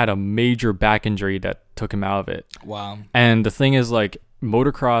had a major back injury that took him out of it. Wow. And the thing is, like,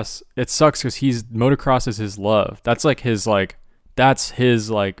 motocross, it sucks because motocross is his love. That's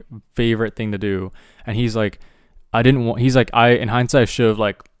his favorite thing to do. And he's like, in hindsight, I should have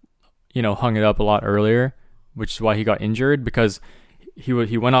like, hung it up a lot earlier, which is why he got injured, because he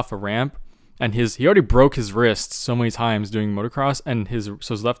went off a ramp, and he already broke his wrist so many times doing motocross, and his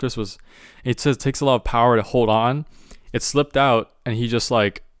left wrist it takes a lot of power to hold on. It slipped out, and he just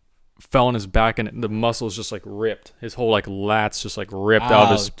like fell on his back, and the muscles just like ripped. His whole like lats just like ripped out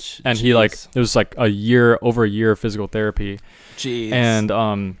of his, and he like, it was like over a year of physical therapy. Jeez.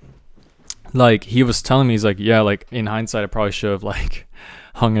 And like he was telling me, he's like, yeah, like in hindsight I probably should have like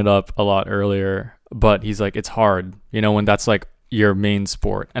hung it up a lot earlier, but he's like, it's hard, when that's like your main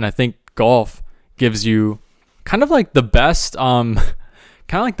sport. And I think golf gives you kind of like the best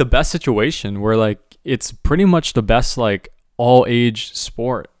situation where like it's pretty much the best like all age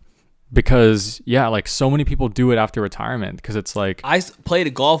sport, because like so many people do it after retirement, because it's like, I played a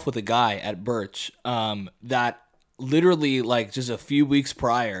golf with a guy at Birch that literally like just a few weeks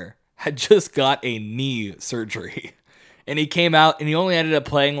prior had just got a knee surgery, and he came out and he only ended up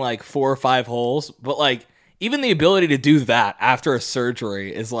playing like 4 or 5 holes, but like even the ability to do that after a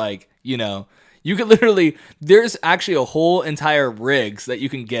surgery is like, you know, you could literally, there's actually a whole entire rigs that you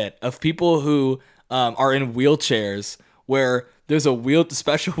can get of people who are in wheelchairs where there's a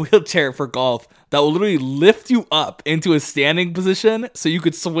special wheelchair for golf that will literally lift you up into a standing position so you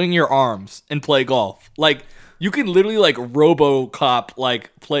could swing your arms and play golf. Like, you can literally like RoboCop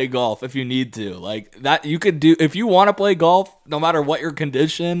like play golf if you need to. Like that you could do if you want to play golf, no matter what your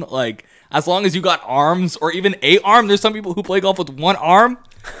condition, like as long as you got arms or even a arm. There's some people who play golf with one arm.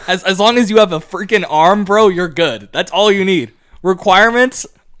 As long as you have a freaking arm, bro, you're good. That's all you need. Requirements,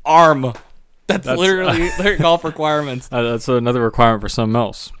 arm. That's literally their golf requirements. That's another requirement for something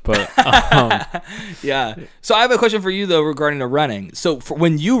else. But yeah. So I have a question for you though regarding the running. So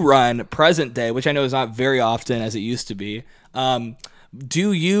when you run present day, which I know is not very often as it used to be,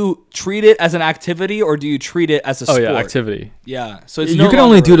 do you treat it as an activity or do you treat it as a sport? Oh yeah, activity. Yeah. So it's you can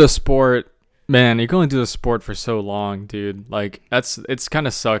only do the sport. Man, you can only do the sport for so long, dude. Like it's kind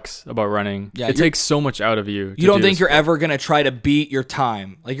of sucks about running. Yeah, it takes so much out of you. You don't think you're ever gonna try to beat your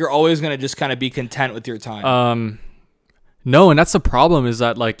time? Like you're always gonna just kind of be content with your time. No, and that's the problem is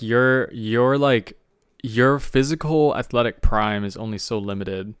that like your physical athletic prime is only so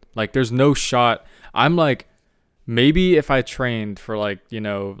limited. Like there's no shot. I'm like, maybe if I trained for like, you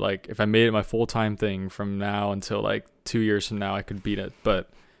know, like if I made it my full-time thing from now until like 2 years from now, I could beat it. But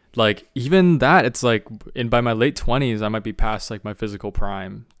like even that, it's like by my late 20s, I might be past like my physical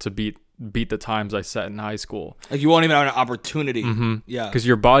prime to beat the times I set in high school. Like you won't even have an opportunity. Mm-hmm. Yeah. Because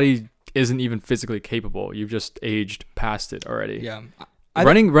your body isn't even physically capable. You've just aged past it already. Yeah.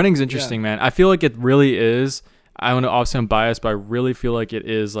 Running's interesting, man. I feel like it really is. I want to, obviously I'm biased, but I really feel like it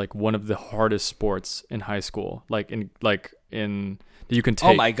is like one of the hardest sports in high school. Like in you can take.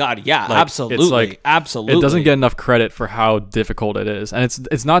 Oh my god, yeah, like, absolutely. It's like, absolutely. It doesn't get enough credit for how difficult it is. And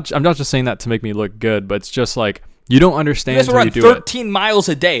it's not, I'm not just saying that to make me look good, but it's just like, you don't understand until you do run 13 miles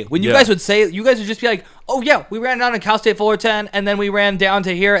a day. When you guys would say, you guys would just be like, oh yeah, we ran down to Cal State Fullerton, and then we ran down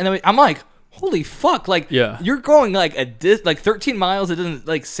to here, and then I'm like, holy fuck, like, you're going like like 13 miles, it doesn't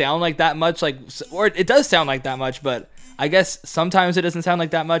like sound like that much, like, or it does sound like that much, but I guess sometimes it doesn't sound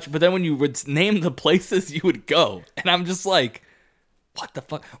like that much, but then when you would name the places you would go, and I'm just like, what the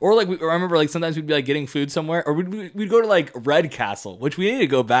fuck? Or like, I remember like sometimes we'd be like getting food somewhere, or we'd go to like Red Castle, which we need to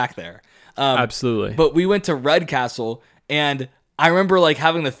go back there. Absolutely. But we went to Red Castle, and I remember like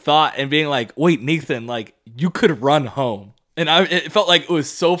having the thought and being like, wait, Nathan, like you could run home. And it felt like it was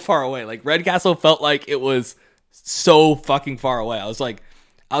so far away. Like Red Castle felt like it was so fucking far away. I was like,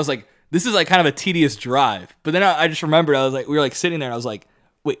 this is like kind of a tedious drive. But then I just remembered, I was like, we were like sitting there, and I was like,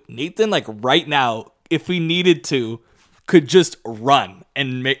 wait, Nathan, like right now, if we needed to, could just run.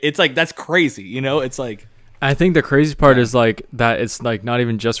 And it's like, that's crazy, you know? It's like, I think the crazy part is like that it's like not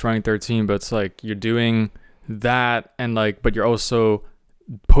even just running 13, but it's like you're doing that and like, but you're also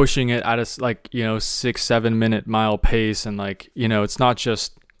pushing it at a like, you know, 6-7 minute mile pace. And like, you know, it's not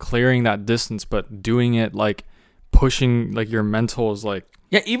just clearing that distance, but doing it like pushing like your mental is like,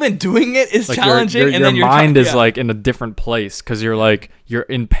 yeah, even doing it is like challenging. And then your mind is like in a different place because you're like, you're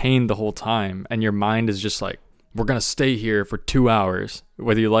in pain the whole time. And your mind is just like, we're going to stay here for 2 hours,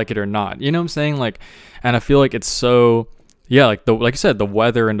 whether you like it or not. You know what I'm saying? Like, and I feel like it's so, yeah, like like you said, the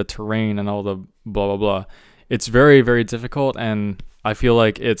weather and the terrain and all the blah, blah, blah. It's very, very difficult. And I feel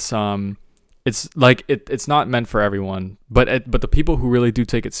like it's like, it's not meant for everyone, but the people who really do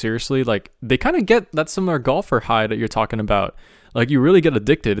take it seriously, like they kind of get that similar golfer high that you're talking about. Like you really get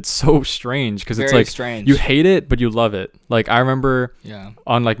addicted. It's so strange because it's like, strange. You hate it, but you love it. Like I remember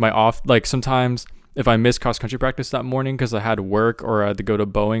on like my off, like sometimes if I missed cross country practice that morning because I had work or I had to go to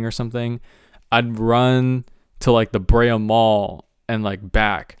Boeing or something, I'd run to like the Brea Mall and like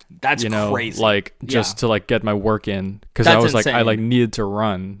back. That's, you know, crazy. Like just to like get my work in because I was insane. Like I like needed to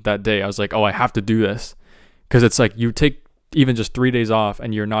run that day. I was like, oh, I have to do this because it's like you take even just 3 days off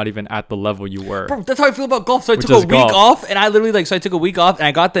and you're not even at the level you were. Bro, that's how I feel about golf. So I took a week off, and I literally I took a week off and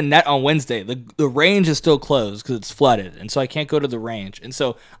I got the net on Wednesday. The range is still closed because it's flooded, and so I can't go to the range. And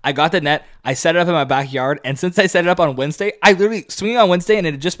so I got the net, I set it up in my backyard, and since I set it up on Wednesday, I literally swing on Wednesday, and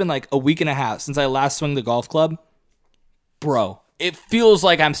it had just been like a week and a half since I last swung the golf club. Bro, it feels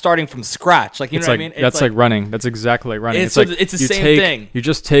like I'm starting from scratch. Like, you know what I mean? That's like running. That's exactly like running. It's the same thing. You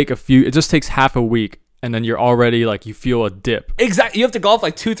just take it just takes half a week. And then you're already like, you feel a dip. Exactly. You have to golf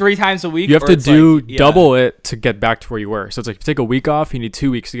like 2-3 times a week. You have to do double it to get back to where you were. So it's like if you take a week off, you need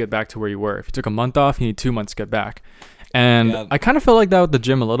 2 weeks to get back to where you were. If you took a month off, you need 2 months to get back. And I kind of feel like that with the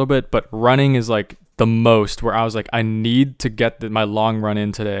gym a little bit, but running is like the most where I was like, I need to get my long run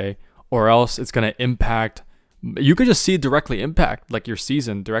in today or else it's going to impact. You could just see directly impact like your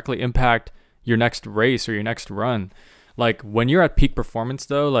season, directly impact your next race or your next run. Like when you're at peak performance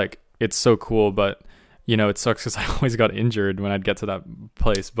though, like it's so cool, but you know, it sucks because I always got injured when I'd get to that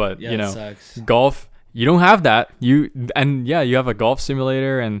place. But Yeah, you it know, sucks. golf, you don't have that. You have a golf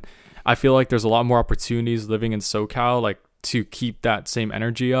simulator, and I feel like there's a lot more opportunities living in SoCal, like to keep that same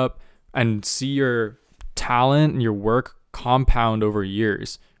energy up and see your talent and your work compound over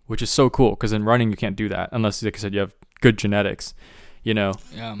years, which is so cool. Because in running, you can't do that unless, like I said, you have good genetics. You know,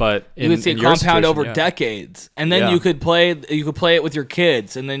 Yeah. but You would see in it your compound situation, over yeah. decades, and then Yeah. you could play it with your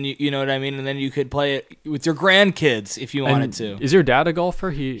kids, and then you know what I mean, and then you could play it with your grandkids if you wanted And to. Is your dad a golfer?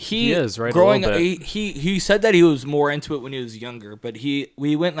 He is, right? Growing a up, little bit. he said that he was more into it when he was younger, but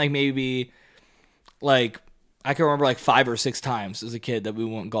we went like maybe like I can remember like 5 or 6 times as a kid that we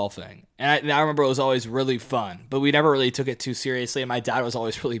went golfing, and I remember it was always really fun, but we never really took it too seriously. And my dad was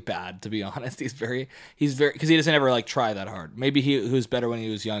always really bad, to be honest. He's very because he doesn't ever like try that hard. Maybe he was better when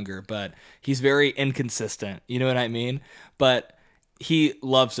he was younger, but he's very inconsistent. You know what I mean? But he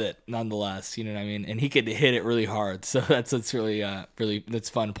loves it nonetheless. You know what I mean? And he could hit it really hard, so that's really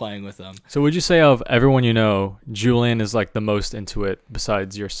that's fun playing with him. So would you say of everyone you know, Julian is like the most into it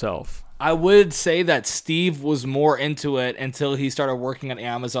besides yourself? I would say that Steve was more into it until he started working at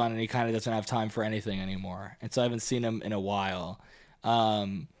Amazon, and he kind of doesn't have time for anything anymore. And so I haven't seen him in a while.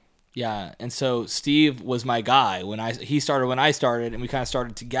 Yeah, and so Steve was my guy he started when I started, and we kind of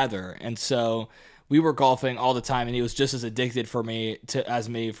started together. And so we were golfing all the time, and he was just as addicted as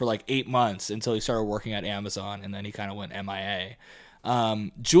me for like 8 months until he started working at Amazon, and then he kind of went MIA.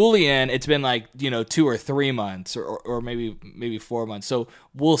 Julian, it's been like, you know, 2 or 3 months or maybe 4 months. So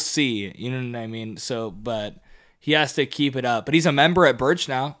we'll see, you know what I mean? So, but he has to keep it up, but he's a member at Birch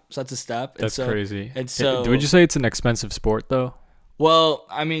now. So that's a step. That's crazy. And so would you say it's an expensive sport though? well,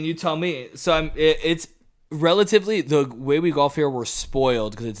 I mean, you tell me. So it's relatively, the way we golf here, we're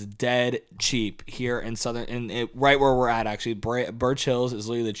spoiled because it's dead cheap here in right where we're at actually. Birch Hills is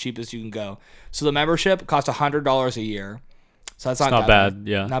literally the cheapest you can go. So the membership costs $100 a year. So that's not bad,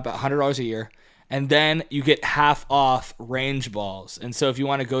 yeah. Not bad, $100 a year. And then you get half off range balls. And so if you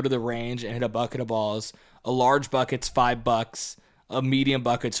want to go to the range and hit a bucket of balls, a large bucket's $5, a medium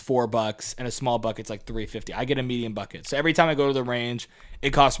bucket's $4, and a small bucket's like $3.50. I get a medium bucket. So every time I go to the range,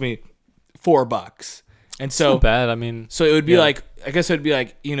 it costs me $4. And so Not bad. I mean, so it would be yeah. like, I guess it would be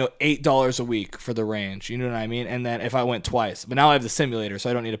like, you know, $8 a week for the range. You know what I mean? And then if I went twice, but now I have the simulator, so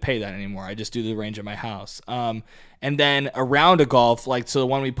I don't need to pay that anymore. I just do the range at my house. And then a round of golf, like, so the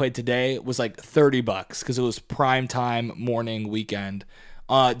one we played today was like $30 because it was prime time morning weekend.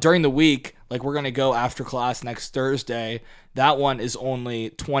 During the week, like we're going to go after class next Thursday. That one is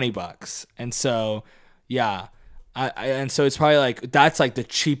only $20. And so, yeah. And so it's probably like, that's like the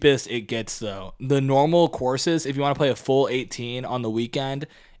cheapest it gets though. The normal courses, if you want to play a full 18 on the weekend,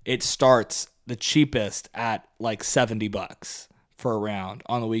 it starts the cheapest at like $70 for a round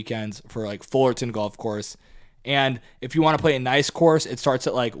on the weekends for like Fullerton Golf Course. And if you want to play a nice course, it starts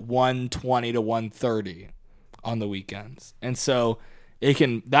at like $120 to $130 on the weekends. And so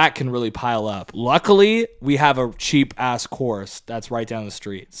that can really pile up. Luckily, we have a cheap ass course that's right down the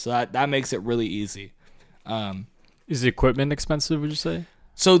street. So that makes it really easy. Is the equipment expensive, would you say?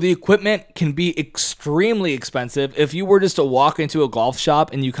 So the equipment can be extremely expensive. If you were just to walk into a golf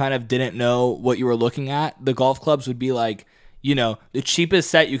shop and you kind of didn't know what you were looking at, the golf clubs would be like, you know, the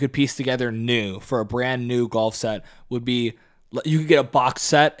cheapest set you could piece together new for a brand new golf set would be, you could get a box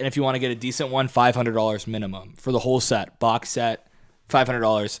set, and if you want to get a decent one, $500 minimum for the whole set. Box set,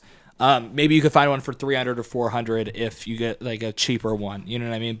 $500. Maybe you could find one for $300 or $400 if you get like a cheaper one. You know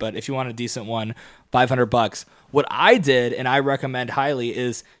what I mean? But if you want a decent one, $500. What I did, and I recommend highly,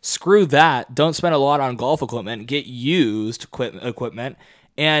 is screw that. Don't spend a lot on golf equipment. Get used equipment,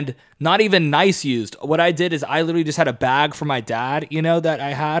 and not even nice used. What I did is I literally just had a bag for my dad, you know, that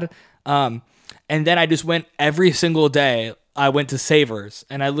I had. And then I just went every single day. I went to Savers,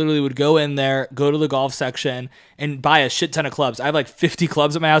 and I literally would go in there, go to the golf section, and buy a shit ton of clubs. I have like 50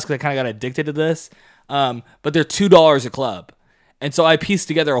 clubs at my house because I kind of got addicted to this. But they're $2 a club. And so I pieced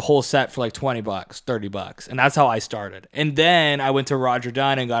together a whole set for like $20, $30. And that's how I started. And then I went to Roger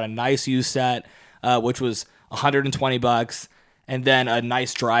Dunn and got a nice used set, which was $120. And then a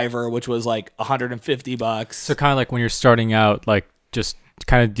nice driver, which was like $150. So kind of like when you're starting out, like just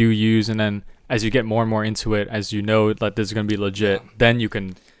kind of do use, and then as you get more and more into it, as you know that this is going to be legit, then you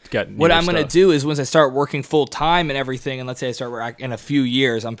can get what I'm going to do is once I start working full time and everything, and let's say I start working in a few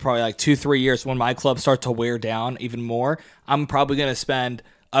years, I'm probably like 2-3 years, when my clubs start to wear down even more, I'm probably going to spend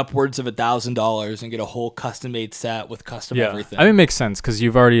upwards of $1,000 and get a whole custom made set with custom everything. I mean, it makes sense because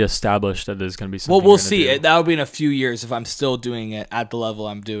you've already established that there's going to be something. Well, we'll see. That would be in a few years if I'm still doing it at the level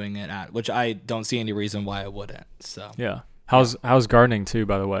I'm doing it at, which I don't see any reason why I wouldn't. So yeah. How's gardening too,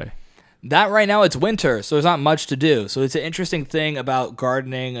 by the way? That right now it's winter, so there's not much to do. So it's an interesting thing about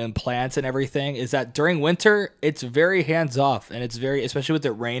gardening and plants and everything is that during winter it's very hands off, and it's very, especially with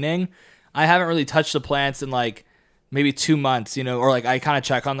it raining. I haven't really touched the plants in like maybe 2 months, or like I kind of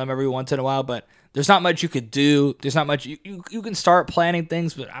check on them every once in a while, but there's not much you could do. There's not much you can start planting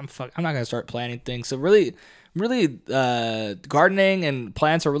things, but I'm not gonna start planting things. So really, gardening and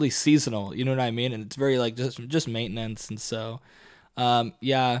plants are really seasonal. You know what I mean? And it's very like just maintenance, and so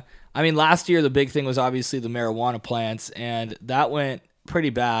yeah. I mean, last year the big thing was obviously the marijuana plants, and that went pretty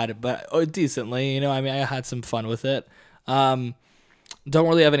bad, but decently. I mean, I had some fun with it. Don't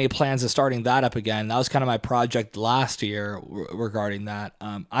really have any plans of starting that up again. That was kind of my project last year regarding that.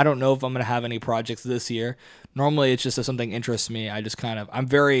 I don't know if I'm going to have any projects this year. Normally, it's just if something interests me, I just I'm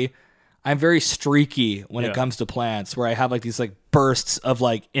very streaky when it comes to plants, where I have like these like bursts of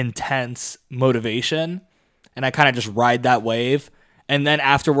like intense motivation, and I kind of just ride that wave. And then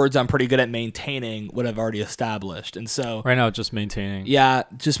afterwards, I'm pretty good at maintaining what I've already established. And so right now, just maintaining. Yeah,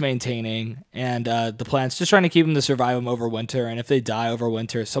 just maintaining. And the plants, just trying to keep them to survive them over winter. And if they die over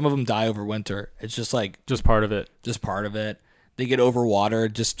winter, some of them die over winter. It's just like just part of it. Just part of it. They get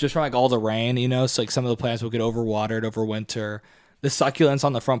overwatered just from like all the rain. So like some of the plants will get overwatered over winter. The succulents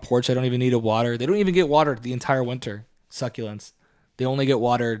on the front porch, I don't even need to water. They don't even get watered the entire winter. Succulents. They only get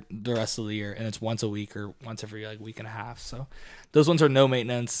watered the rest of the year, and it's once a week or once every like week and a half. So those ones are no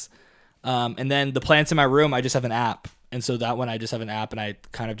maintenance. And then the plants in my room, I just have an app. And so that one, I just have an app, and I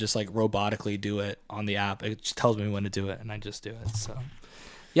kind of just like robotically do it on the app. It just tells me when to do it, and I just do it. So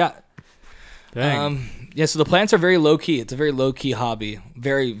yeah. Dang. Yeah, so the plants are very low key. It's a very low key hobby.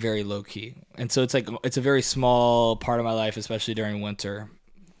 Very, very low key. And so it's a very small part of my life, especially during winter.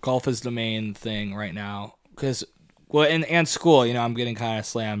 Golf is the main thing right now because and school, I'm getting kind of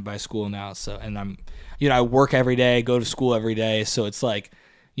slammed by school now. So, and I'm, I work every day, go to school every day. So it's like,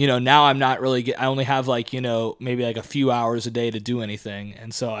 now I'm not really, I only have like, maybe like a few hours a day to do anything.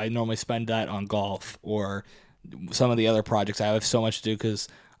 And so I normally spend that on golf or some of the other projects. I have so much to do because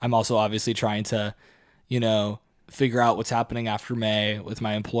I'm also obviously trying to, figure out what's happening after May with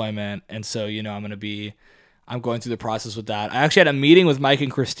my employment. And so, I'm going through the process with that. I actually had a meeting with Mike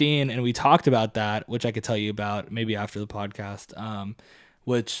and Christine, and we talked about that, which I could tell you about maybe after the podcast.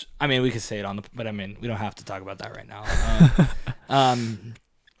 Which, I mean, we could say it but I mean, we don't have to talk about that right now.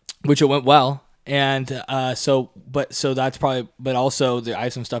 Which it went well. And so that's probably, but also I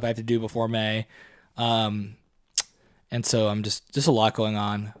have some stuff I have to do before May. And so I'm just a lot going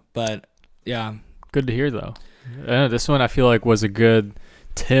on, but yeah. Good to hear though. This one I feel like was a good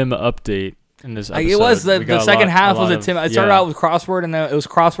Tim update. In this episode. It was the second half was a Tim. It started out with crossword, and then it was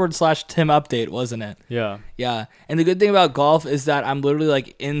crossword/Tim update, wasn't it? Yeah. Yeah. And the good thing about golf is that I'm literally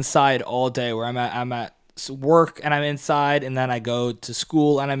like inside all day. Where I'm at work and I'm inside, and then I go to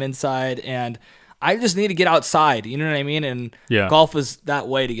school and I'm inside, and I just need to get outside. You know what I mean? And golf is that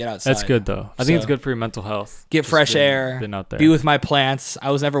way to get outside. That's good though. I think it's good for your mental health. Get fresh air. Been out there. Be with my plants. I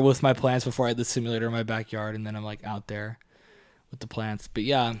was never with my plants before. I had the simulator in my backyard, and then I'm like out there with the plants. But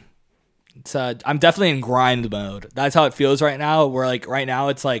yeah. It's I'm definitely in grind mode. That's how it feels right now. Where like right now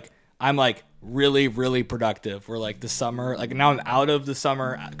it's like I'm like really, really productive. We're like the summer, like now I'm out of the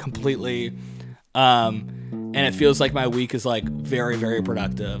summer completely. And it feels like my week is like very, very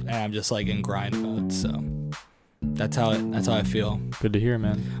productive, and I'm just like in grind mode. So that's how I feel. Good to hear,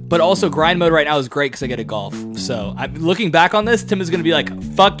 man. But also grind mode right now is great because I get to golf. So I'm looking back on this, Tim is gonna be like,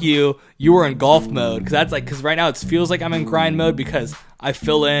 "Fuck you, you were in golf mode." Because right now it feels like I'm in grind mode because I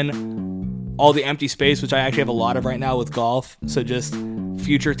fill in all the empty space, which I actually have a lot of right now with golf. So just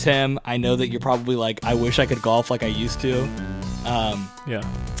future Tim, I know that you're probably like, I wish I could golf like I used to. Yeah.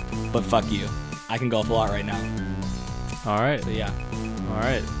 But fuck you. I can golf a lot right now. All right. So yeah. All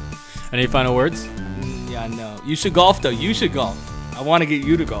right. Any final words? Yeah, no. You should golf though. You should golf. I want to get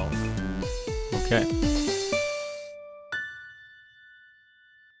you to golf. Okay.